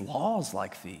nation has laws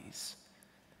like these?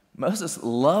 Moses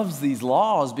loves these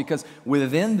laws because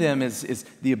within them is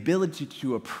the ability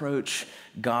to approach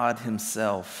God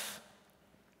himself.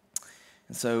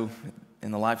 And so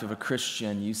in the life of a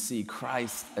Christian, you see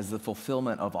Christ as the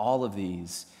fulfillment of all of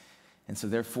these. And so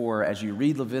therefore, as you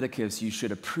read Leviticus, you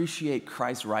should appreciate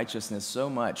Christ's righteousness so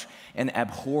much and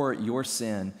abhor your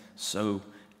sin so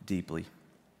deeply.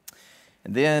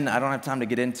 And then, I don't have time to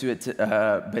get into it,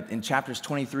 but in chapters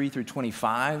 23 through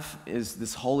 25 is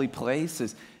this holy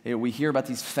place. We hear about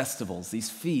these festivals, these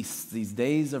feasts, these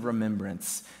days of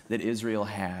remembrance that Israel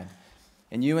had.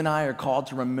 And you and I are called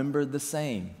to remember the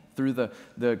same through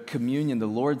the communion, the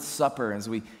Lord's Supper, as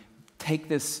we take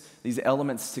these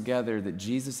elements together that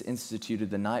Jesus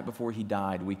instituted the night before he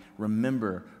died. We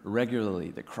remember regularly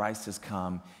that Christ has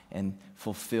come and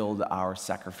fulfilled our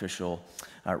sacrificial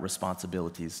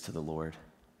responsibilities to the Lord.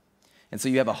 And so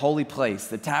you have a holy place,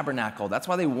 the tabernacle. That's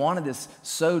why they wanted this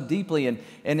so deeply. And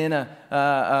in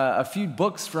a few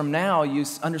books from now, you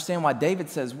understand why David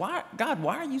says, God,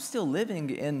 why are you still living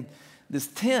in this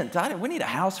tent? We need a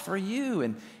house for you.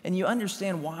 And you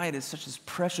understand why it is such a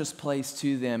precious place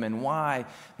to them and why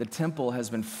the temple has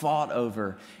been fought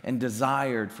over and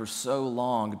desired for so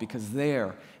long, because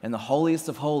there in the holiest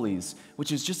of holies,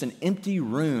 which is just an empty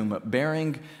room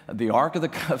bearing the Ark of the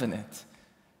Covenant,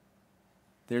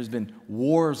 there's been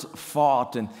wars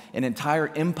fought and entire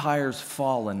empires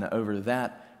fallen over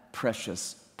that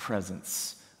precious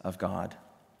presence of God.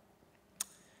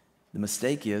 The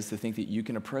mistake is to think that you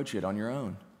can approach it on your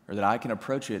own, or that I can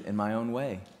approach it in my own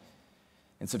way.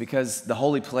 And so because the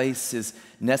holy place is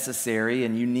necessary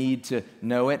and you need to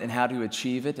know it and how to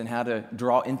achieve it and how to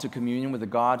draw into communion with the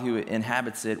God who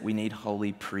inhabits it, we need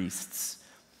holy priests.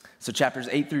 So chapters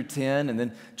 8 through 10 and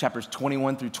then chapters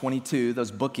 21 through 22,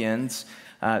 those bookends,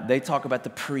 they talk about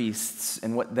the priests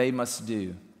and what they must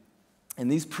do.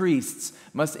 And these priests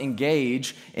must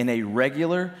engage in a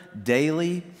regular,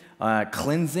 daily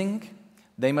cleansing.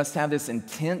 They must have this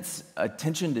intense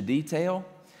attention to detail.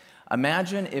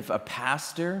 Imagine if a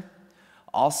pastor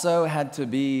also had to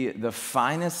be the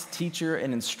finest teacher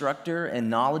and instructor and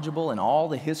knowledgeable in all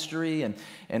the history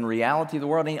and reality of the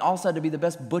world. And he also had to be the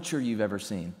best butcher you've ever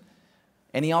seen.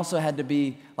 And he also had to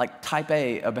be like type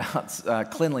A about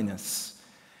cleanliness.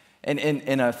 And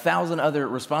 1,000 other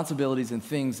responsibilities and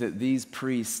things that these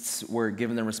priests were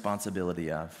given the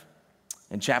responsibility of.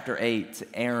 In chapter 8,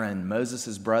 Aaron,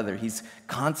 Moses' brother, he's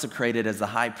consecrated as the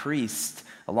high priest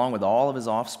along with all of his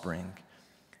offspring.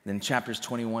 Then in chapters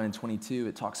 21 and 22,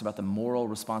 it talks about the moral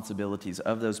responsibilities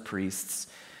of those priests,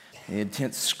 the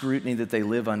intense scrutiny that they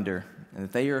live under, and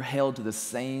that they are held to the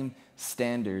same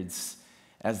standards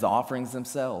as the offerings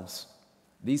themselves.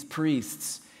 These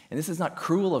priests, and this is not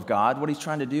cruel of God, what he's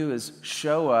trying to do is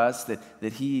show us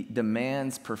that he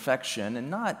demands perfection, and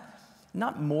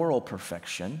not moral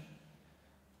perfection,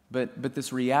 but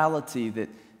this reality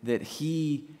that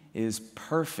he is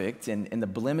perfect, and the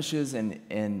blemishes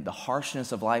and the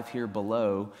harshness of life here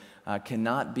below he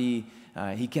cannot be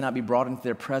brought into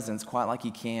their presence quite like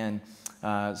he can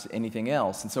anything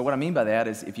else. And so what I mean by that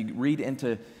is if you read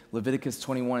into Leviticus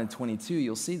 21 and 22,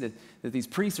 you'll see that these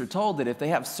priests are told that if they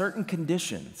have certain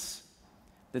conditions,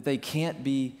 that they can't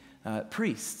be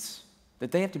priests,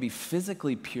 that they have to be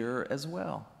physically pure as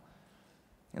well.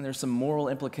 And there's some moral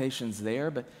implications there,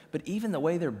 but even the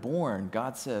way they're born,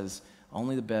 God says,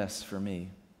 only the best for me.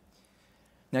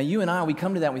 Now, you and I, we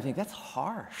come to that and we think, that's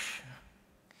harsh.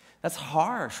 That's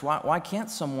harsh. Why can't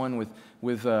someone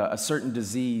with a certain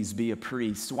disease be a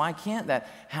priest? Why can't that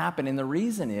happen? And the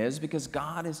reason is because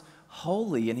God is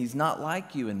holy and he's not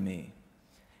like you and me.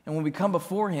 And when we come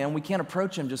before him, we can't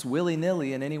approach him just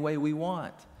willy-nilly in any way we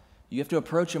want. You have to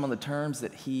approach him on the terms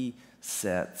that he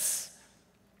sets.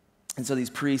 And so these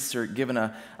priests are given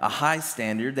a high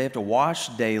standard. They have to wash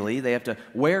daily. They have to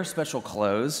wear special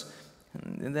clothes.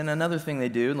 And then another thing they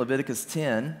do in Leviticus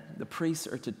 10, the priests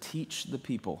are to teach the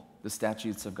people the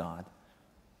statutes of God.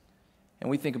 And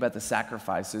we think about the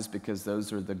sacrifices because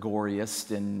those are the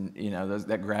goriest and,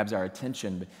 that grabs our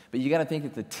attention. But you got to think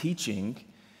that the teaching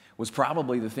was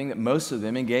probably the thing that most of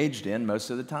them engaged in most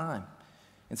of the time.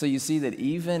 And so you see that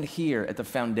even here at the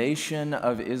foundation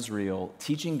of Israel,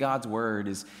 teaching God's word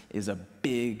is a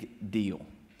big deal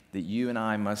that you and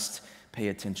I must pay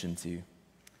attention to.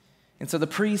 And so the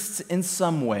priests, in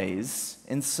some ways,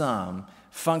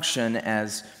 function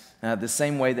as the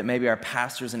same way that maybe our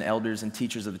pastors and elders and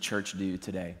teachers of the church do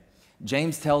today.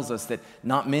 James tells us that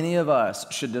not many of us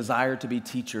should desire to be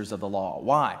teachers of the law.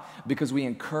 Why? Because we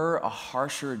incur a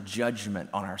harsher judgment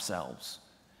on ourselves.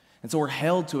 And so we're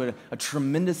held to a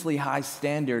tremendously high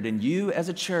standard, and you as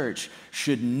a church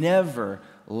should never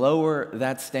lower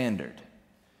that standard.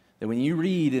 That when you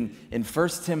read in 1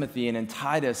 Timothy and in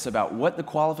Titus about what the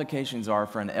qualifications are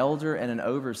for an elder and an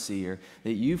overseer,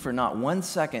 that you for not 1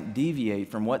 second deviate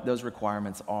from what those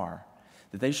requirements are.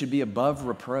 That they should be above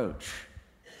reproach.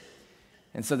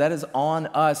 And so that is on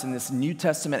us in this New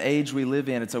Testament age we live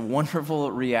in. It's a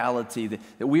wonderful reality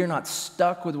that we are not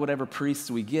stuck with whatever priests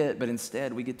we get, but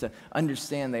instead we get to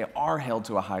understand they are held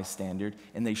to a high standard,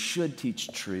 and they should teach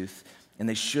truth, and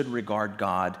they should regard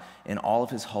God in all of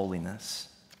his holiness.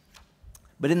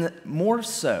 But more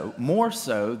so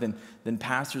than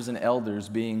pastors and elders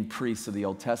being priests of the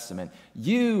Old Testament,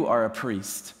 you are a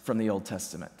priest from the Old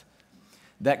Testament.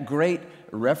 That great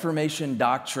Reformation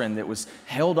doctrine that was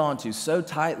held onto so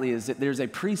tightly is that there's a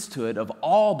priesthood of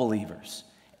all believers.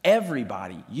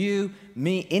 Everybody, you,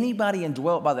 me, anybody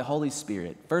indwelt by the Holy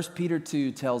Spirit. 1 Peter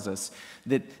 2 tells us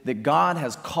that God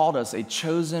has called us a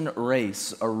chosen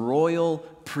race, a royal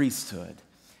priesthood.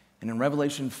 And in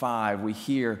Revelation 5, we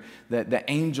hear that the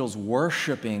angels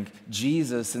worshiping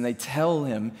Jesus, and they tell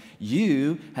him,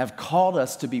 you have called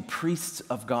us to be priests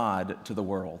of God to the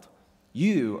world.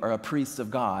 You are a priest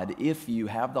of God if you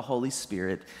have the Holy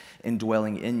Spirit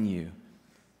indwelling in you.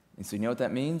 And so you know what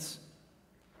that means?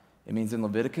 It means in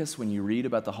Leviticus, when you read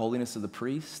about the holiness of the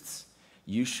priests,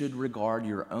 you should regard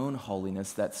your own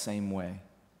holiness that same way.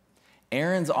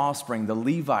 Aaron's offspring, the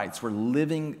Levites, were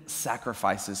living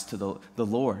sacrifices to the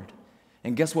Lord.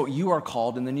 And guess what you are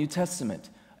called in the New Testament?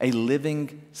 A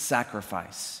living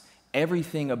sacrifice.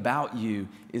 Everything about you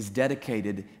is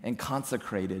dedicated and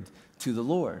consecrated to the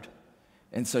Lord.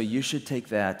 And so you should take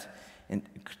that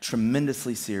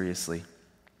tremendously seriously.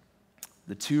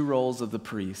 The two roles of the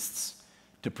priests,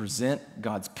 to present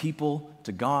God's people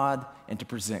to God and to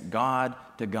present God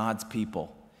to God's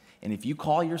people. And if you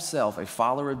call yourself a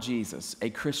follower of Jesus, a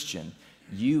Christian,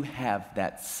 you have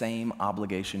that same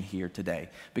obligation here today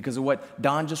because of what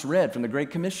Don just read from the Great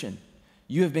Commission.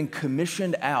 You have been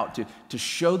commissioned out to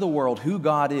show the world who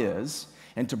God is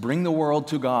and to bring the world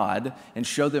to God and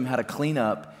show them how to clean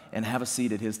up and have a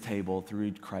seat at his table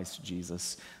through Christ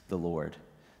Jesus the Lord.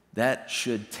 That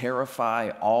should terrify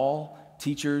all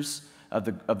teachers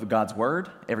of God's word.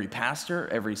 Every pastor,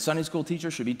 every Sunday school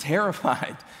teacher should be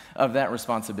terrified of that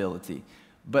responsibility.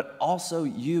 But also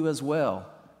you as well,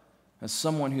 as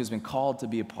someone who has been called to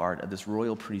be a part of this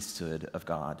royal priesthood of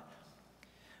God.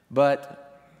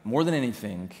 But more than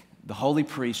anything, the holy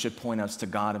priest should point us to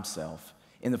God himself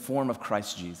in the form of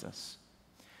Christ Jesus.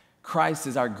 Christ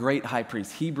is our great high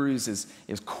priest. Hebrews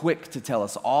is quick to tell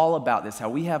us all about this, how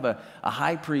we have a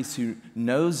high priest who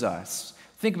knows us.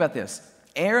 Think about this.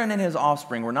 Aaron and his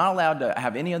offspring were not allowed to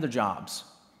have any other jobs,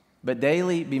 but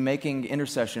daily be making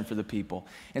intercession for the people.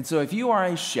 And so if you are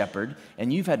a shepherd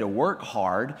and you've had to work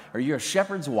hard, or you're a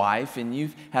shepherd's wife and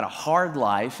you've had a hard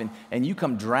life, and you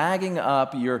come dragging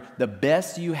up the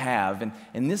best you have,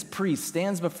 and this priest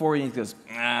stands before you and he goes,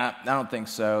 I don't think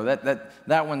so.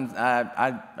 That one,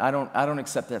 I don't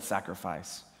accept that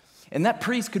sacrifice. And that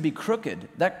priest could be crooked.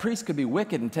 That priest could be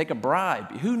wicked and take a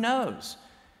bribe. Who knows?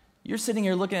 You're sitting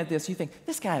here looking at this, you think,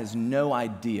 this guy has no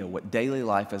idea what daily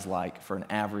life is like for an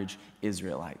average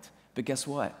Israelite. But guess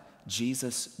what?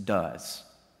 Jesus does.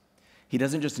 He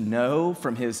doesn't just know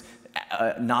from his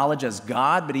knowledge as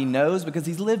God, but he knows because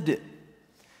he's lived it.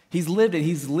 He's lived it.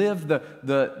 He's lived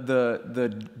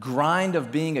the grind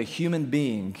of being a human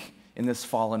being in this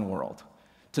fallen world.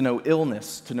 To know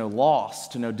illness, to know loss,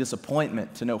 to know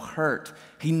disappointment, to know hurt.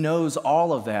 He knows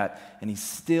all of that, and he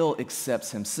still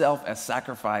accepts himself as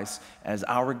sacrifice as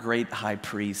our great high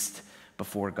priest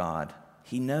before God.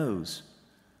 He knows.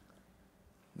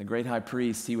 The great high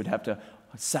priest, he would have to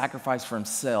sacrifice for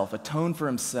himself, atone for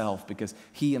himself, because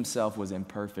he himself was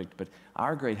imperfect. But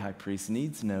our great high priest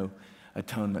needs no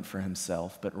atonement for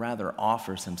himself, but rather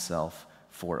offers himself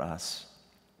for us.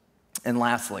 And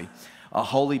lastly, a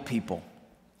holy people.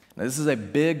 Now, this is a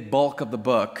big bulk of the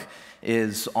book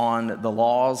is on the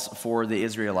laws for the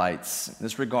Israelites.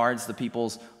 This regards the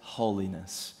people's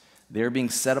holiness. They're being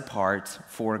set apart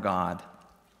for God.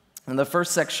 In the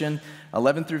first section,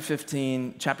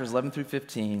 chapters 11 through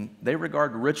 15, they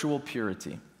regard ritual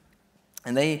purity.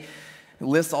 And they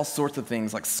list all sorts of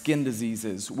things like skin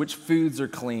diseases, which foods are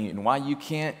clean, why you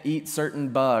can't eat certain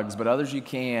bugs, but others you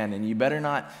can, and you better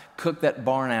not cook that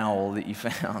barn owl that you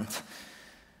found.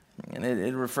 And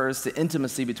it refers to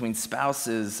intimacy between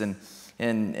spouses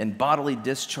and bodily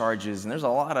discharges. And there's a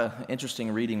lot of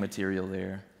interesting reading material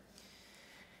there.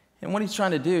 And what he's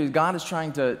trying to do, God is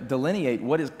trying to delineate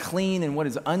what is clean and what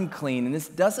is unclean. And this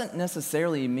doesn't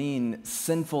necessarily mean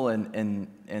sinful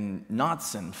and not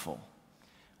sinful.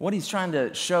 What he's trying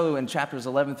to show in chapters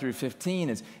 11 through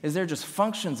 15 is they're just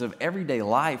functions of everyday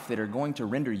life that are going to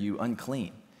render you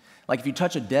unclean. Like if you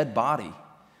touch a dead body,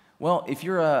 well, if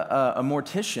you're a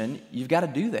mortician, you've got to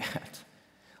do that.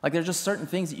 Like there's just certain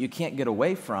things that you can't get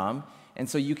away from, and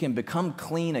so you can become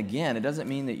clean again. It doesn't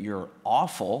mean that you're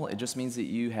awful. It just means that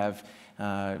you have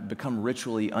become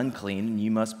ritually unclean and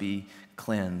you must be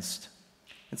cleansed.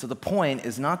 And so the point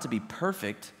is not to be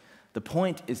perfect. The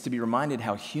point is to be reminded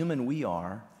how human we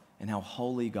are and how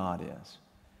holy God is.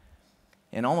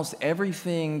 And almost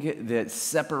everything that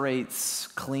separates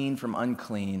clean from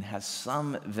unclean has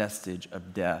some vestige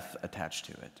of death attached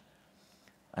to it.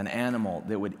 An animal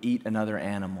that would eat another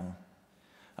animal,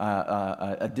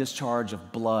 a discharge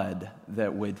of blood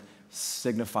that would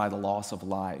signify the loss of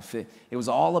life. It was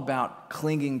all about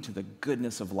clinging to the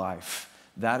goodness of life.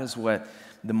 That is what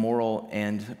the moral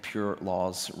and pure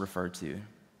laws refer to.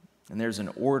 And there's an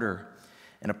order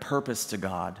and a purpose to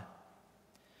God.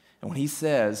 And when he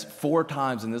says 4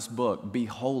 times in this book, be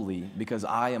holy because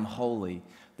I am holy,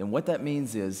 then what that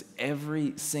means is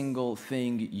every single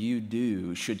thing you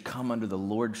do should come under the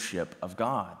lordship of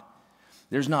God.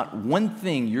 There's not one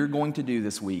thing you're going to do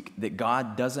this week that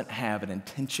God doesn't have an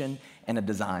intention and a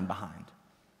design behind.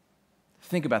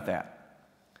 Think about that.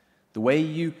 The way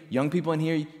you, young people in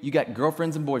here, you got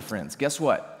girlfriends and boyfriends. Guess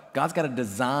what? God's got a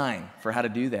design for how to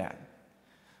do that.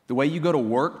 The way you go to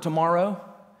work tomorrow,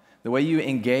 the way you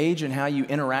engage and how you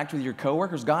interact with your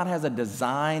coworkers, God has a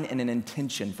design and an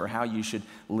intention for how you should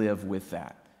live with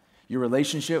that. Your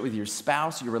relationship with your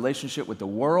spouse, your relationship with the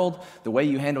world, the way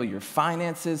you handle your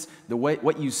finances,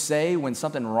 what you say when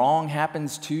something wrong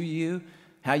happens to you,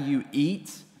 how you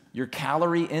eat, your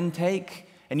calorie intake,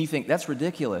 and you think, that's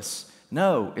ridiculous.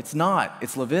 No, it's not.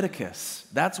 It's Leviticus.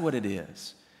 That's what it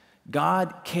is.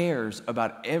 God cares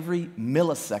about every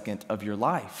millisecond of your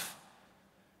life.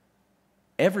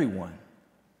 Everyone.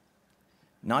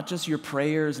 Not just your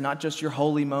prayers, not just your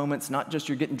holy moments, not just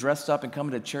your getting dressed up and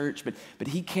coming to church, but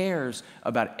he cares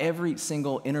about every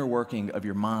single inner working of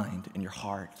your mind and your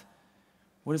heart.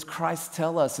 What does Christ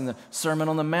tell us in the Sermon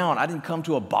on the Mount? I didn't come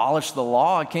to abolish the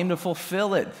law, I came to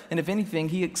fulfill it. And if anything,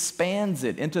 he expands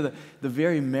it into the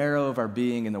very marrow of our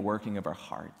being and the working of our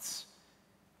hearts.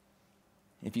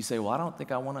 If you say, well, I don't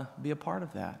think I want to be a part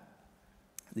of that,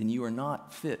 then you are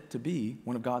not fit to be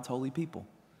one of God's holy people.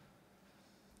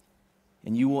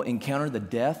 And you will encounter the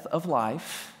death of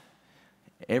life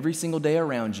every single day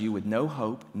around you with no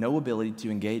hope, no ability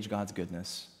to engage God's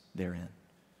goodness therein.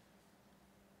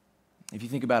 If you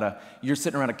think about you're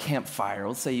sitting around a campfire,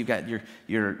 let's say you've got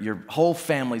your whole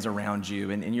family's around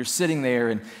you, and you're sitting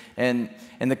there, and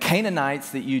the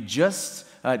Canaanites that you just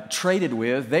traded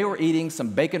with, they were eating some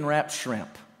bacon-wrapped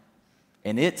shrimp,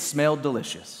 and it smelled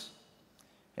delicious.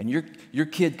 And your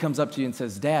kid comes up to you and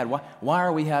says, Dad, why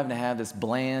are we having to have this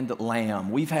bland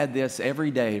lamb? We've had this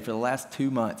every day for the last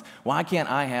 2 months. Why can't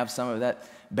I have some of that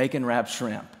bacon-wrapped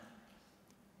shrimp?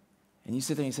 And you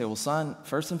sit there and you say, well, son,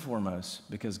 first and foremost,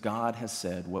 because God has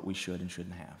said what we should and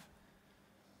shouldn't have.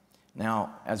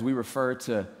 Now, as we refer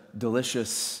to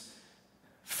delicious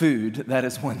food, that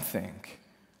is one thing.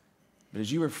 But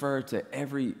as you refer to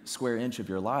every square inch of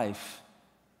your life,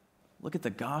 look at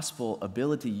the gospel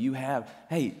ability you have.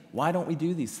 Hey, why don't we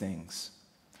do these things?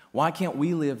 Why can't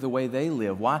we live the way they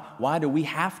live? Why do we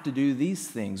have to do these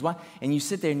things? Why? And you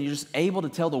sit there and you're just able to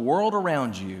tell the world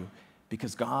around you,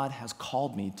 because God has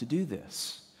called me to do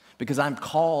this. Because I'm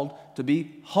called to be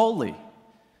holy.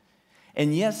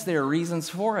 And yes, there are reasons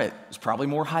for it. It's probably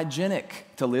more hygienic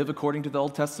to live according to the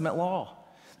Old Testament law.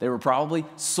 There were probably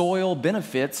soil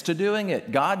benefits to doing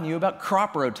it. God knew about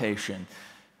crop rotation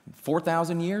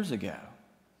 4,000 years ago.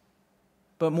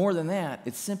 But more than that,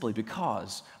 it's simply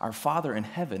because our Father in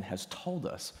heaven has told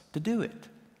us to do it.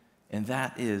 And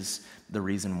that is the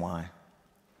reason why.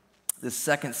 This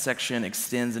second section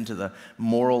extends into the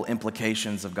moral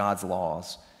implications of God's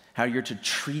laws, how you're to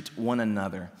treat one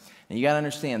another. And you got to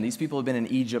understand, these people have been in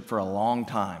Egypt for a long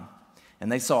time.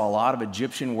 And they saw a lot of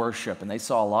Egyptian worship, and they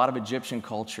saw a lot of Egyptian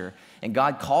culture. And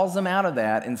God calls them out of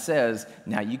that and says,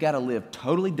 now you got to live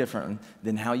totally different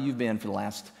than how you've been for the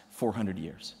last 400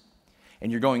 years.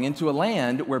 And you're going into a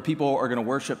land where people are going to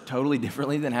worship totally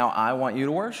differently than how I want you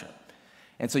to worship.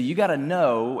 And so you got to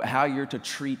know how you're to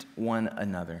treat one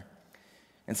another.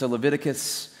 And so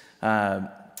Leviticus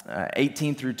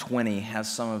 18 through 20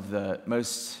 has some of the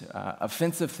most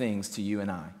offensive things to you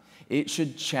and I. It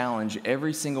should challenge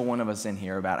every single one of us in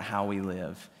here about how we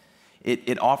live.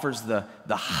 It offers the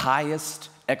highest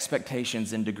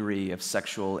expectations and degree of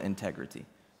sexual integrity.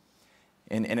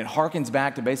 And it harkens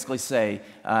back to basically say,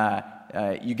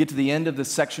 you get to the end of the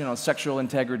section on sexual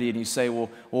integrity and you say, well,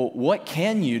 what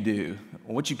can you do?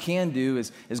 Well, what you can do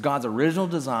is God's original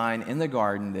design in the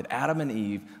garden that Adam and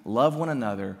Eve love one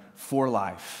another for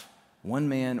life. One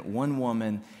man, one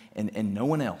woman, and no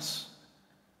one else.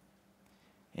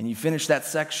 And you finish that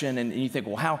section and you think,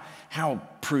 well, how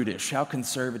prudish, how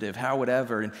conservative, how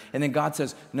whatever. And then God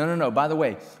says, no, by the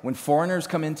way, when foreigners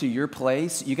come into your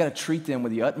place, you got to treat them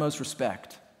with the utmost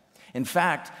respect. In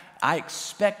fact, I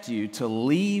expect you to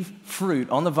leave fruit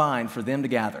on the vine for them to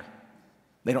gather.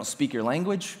 They don't speak your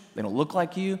language. They don't look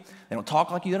like you. They don't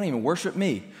talk like you. They don't even worship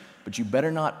me. But you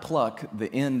better not pluck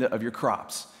the end of your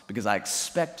crops because I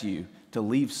expect you to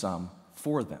leave some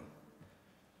for them.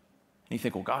 And you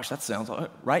think, well, gosh, that sounds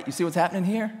right. You see what's happening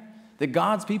here? That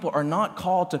God's people are not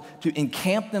called to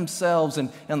encamp themselves on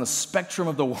the spectrum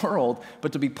of the world,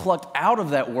 but to be plucked out of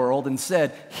that world and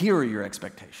said, here are your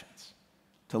expectations.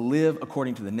 To live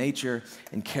according to the nature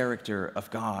and character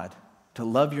of God. To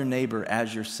love your neighbor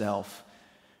as yourself.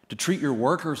 To treat your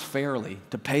workers fairly.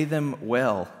 To pay them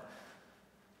well.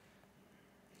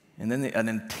 And then an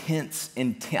intense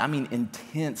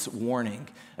warning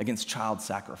against child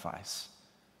sacrifice.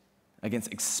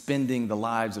 Against expending the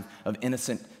lives of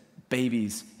innocent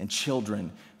babies and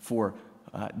children for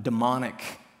demonic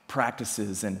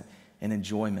practices and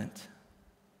enjoyment.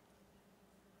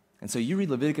 And so you read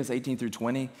Leviticus 18 through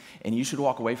 20, and you should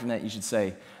walk away from that. You should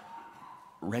say,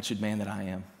 wretched man that I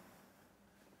am.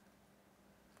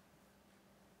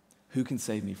 Who can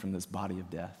save me from this body of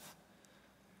death?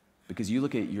 Because you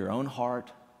look at your own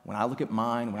heart. When I look at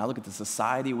mine, when I look at the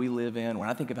society we live in, when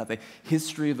I think about the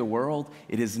history of the world,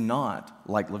 it is not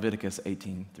like Leviticus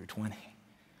 18 through 20.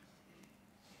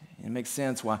 It makes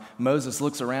sense why Moses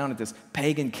looks around at this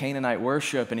pagan Canaanite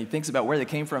worship and he thinks about where they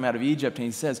came from out of Egypt and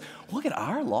he says, look at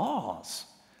our laws.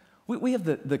 We have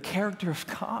the character of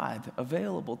God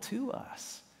available to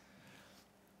us.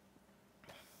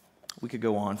 We could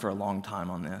go on for a long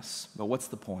time on this, but what's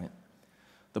the point?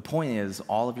 The point is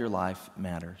all of your life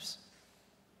matters.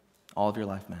 All of your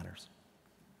life matters.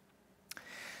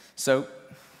 So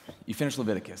you finish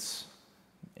Leviticus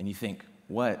and you think,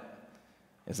 what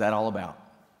is that all about?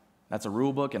 That's a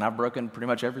rule book and I've broken pretty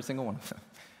much every single one of them.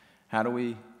 How do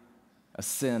we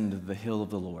ascend the hill of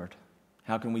the Lord?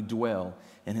 How can we dwell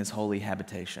in his holy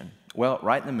habitation? Well,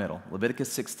 right in the middle,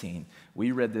 Leviticus 16.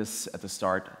 We read this at the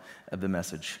start of the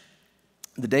message.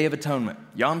 The Day of Atonement,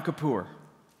 Yom Kippur.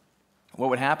 What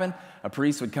would happen? A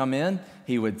priest would come in,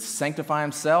 he would sanctify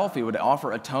himself, he would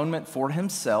offer atonement for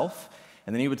himself,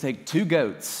 and then he would take 2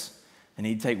 goats. And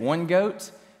he'd take 1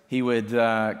 goat, he would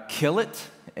kill it,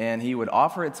 and he would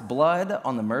offer its blood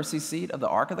on the mercy seat of the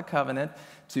Ark of the Covenant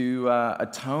to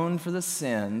atone for the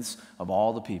sins of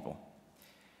all the people.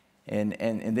 And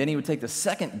then he would take the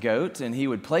 2nd goat, and he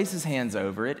would place his hands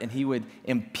over it, and he would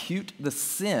impute the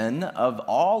sin of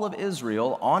all of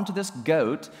Israel onto this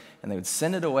goat, and they would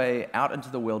send it away out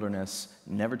into the wilderness,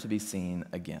 never to be seen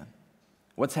again.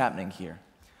 What's happening here?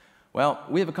 Well,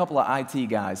 we have a couple of IT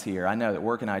guys here, I know, that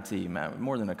work in IT,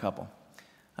 more than a couple.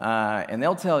 And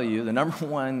they'll tell you the number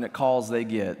one calls they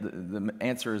get, the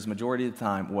answer is majority of the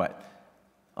time, what?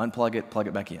 Unplug it, plug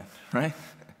it back in, right?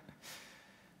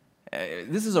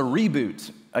 This is a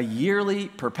reboot, a yearly,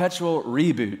 perpetual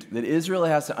reboot that Israel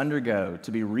has to undergo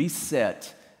to be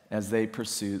reset as they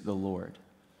pursue the Lord.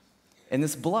 And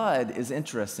this blood is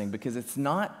interesting because it's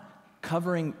not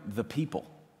covering the people.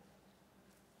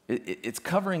 It's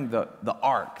covering the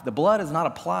ark. The blood is not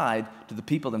applied to the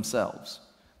people themselves.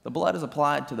 The blood is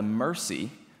applied to the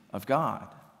mercy of God.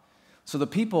 So the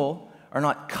people are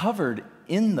not covered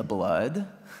in the blood,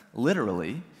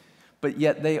 literally, but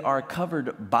yet they are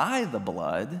covered by the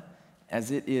blood as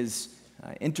it is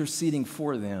interceding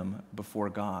for them before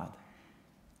God.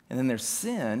 And then their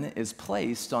sin is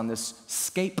placed on this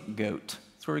scapegoat.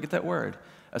 That's where we get that word.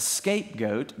 A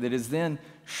scapegoat that is then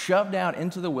shoved out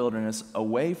into the wilderness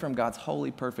away from God's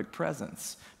holy, perfect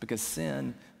presence because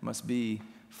sin must be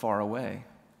far away.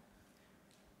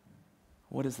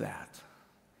 What is that?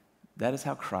 That is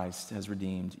how Christ has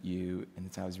redeemed you, and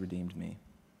it's how he's redeemed me.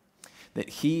 That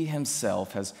he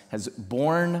himself has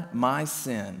borne my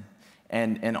sin,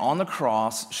 and on the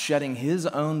cross, shedding his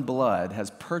own blood,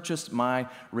 has purchased my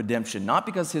redemption. Not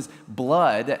because his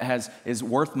blood is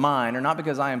worth mine, or not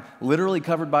because I am literally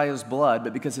covered by his blood,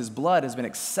 but because his blood has been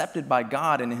accepted by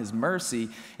God in his mercy,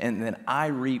 and then I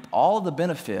reap all the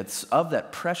benefits of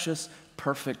that precious,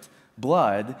 perfect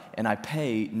blood, and I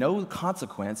pay no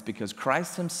consequence because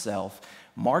Christ himself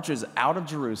marches out of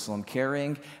Jerusalem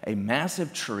carrying a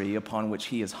massive tree upon which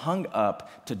he is hung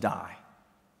up to die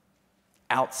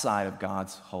outside of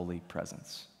God's holy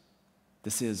presence.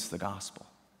 This is the gospel.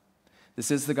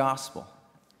 This is the gospel.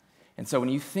 And so when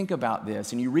you think about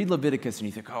this and you read Leviticus and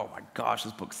you think, oh my gosh,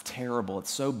 this book's terrible.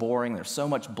 It's so boring. There's so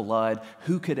much blood.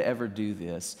 Who could ever do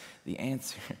this? The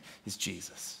answer is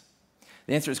Jesus.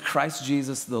 The answer is Christ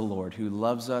Jesus the Lord, who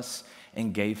loves us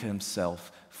and gave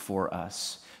himself for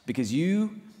us. Because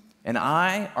you and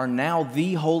I are now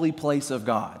the holy place of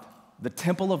God. The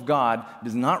temple of God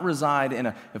does not reside in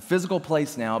a physical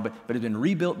place now, but has been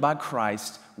rebuilt by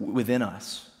Christ within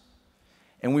us.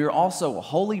 And we are also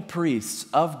holy priests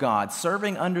of God,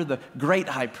 serving under the great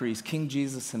high priest, King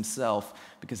Jesus himself,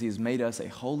 because he has made us a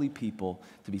holy people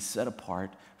to be set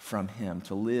apart from him,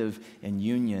 to live in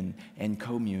union and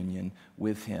communion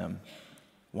with him.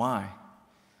 Why?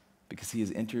 Because he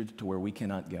has entered to where we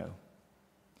cannot go.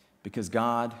 Because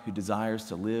God, who desires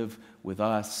to live with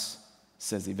us,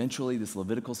 says eventually this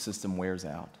Levitical system wears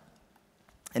out.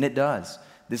 And it does.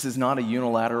 This is not a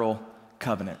unilateral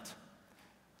covenant.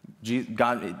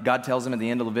 God tells them at the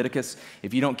end of Leviticus,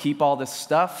 if you don't keep all this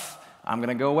stuff, I'm going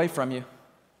to go away from you.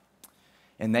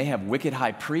 And they have wicked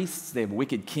high priests, they have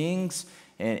wicked kings,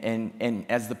 and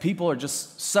as the people are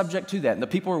just subject to that, and the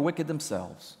people are wicked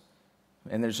themselves.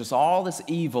 And there's just all this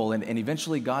evil, and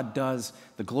eventually God does,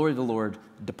 the glory of the Lord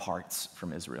departs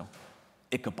from Israel.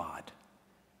 Ichabod.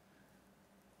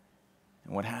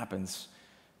 And what happens?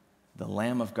 The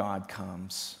Lamb of God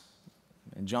comes.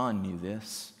 And John knew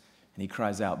this. And he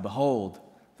cries out, behold,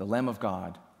 the Lamb of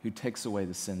God who takes away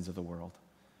the sins of the world.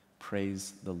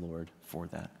 Praise the Lord for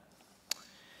that.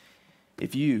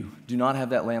 If you do not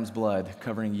have that lamb's blood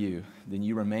covering you, then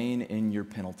you remain in your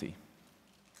penalty.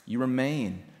 You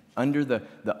remain under the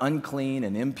unclean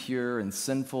and impure and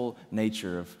sinful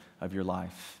nature of your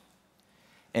life.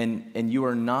 And you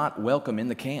are not welcome in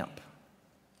the camp.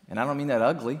 And I don't mean that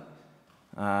ugly.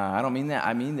 I don't mean that.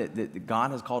 I mean that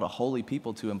God has called a holy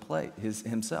people to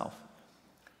himself.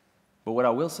 But what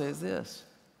I will say is this.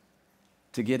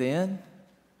 To get in,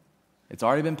 it's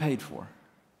already been paid for.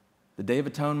 The Day of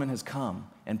Atonement has come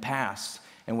and passed.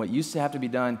 And what used to have to be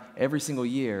done every single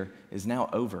year is now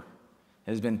over.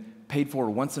 It has been paid for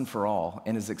once and for all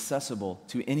and is accessible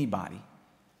to anybody.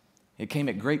 It came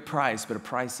at great price, but a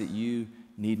price that you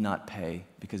need not pay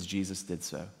because Jesus did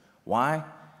so. Why?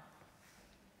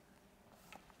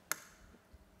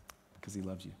 Because he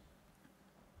loves you.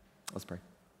 Let's pray.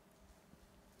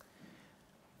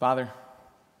 Father,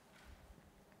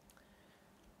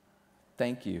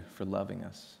 thank you for loving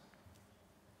us.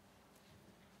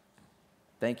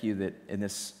 Thank you that in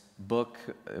this book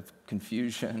of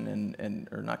confusion,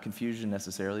 or not confusion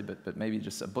necessarily, but maybe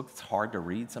just a book that's hard to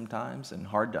read sometimes and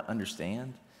hard to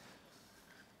understand.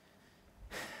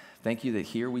 Thank you that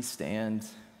here we stand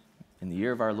in the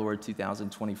year of our Lord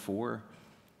 2024,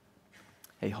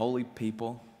 a holy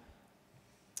people,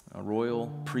 a royal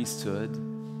priesthood,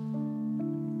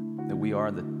 that we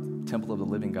are the temple of the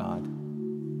living God.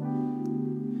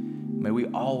 May we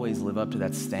always live up to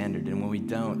that standard, and when we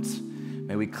don't,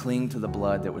 may we cling to the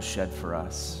blood that was shed for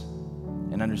us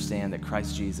and understand that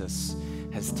Christ Jesus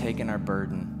has taken our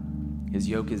burden. His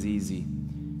yoke is easy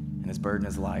and his burden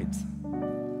is light.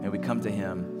 May we come to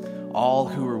him, all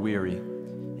who are weary,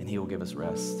 and he will give us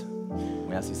rest.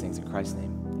 We ask these things in Christ's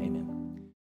name.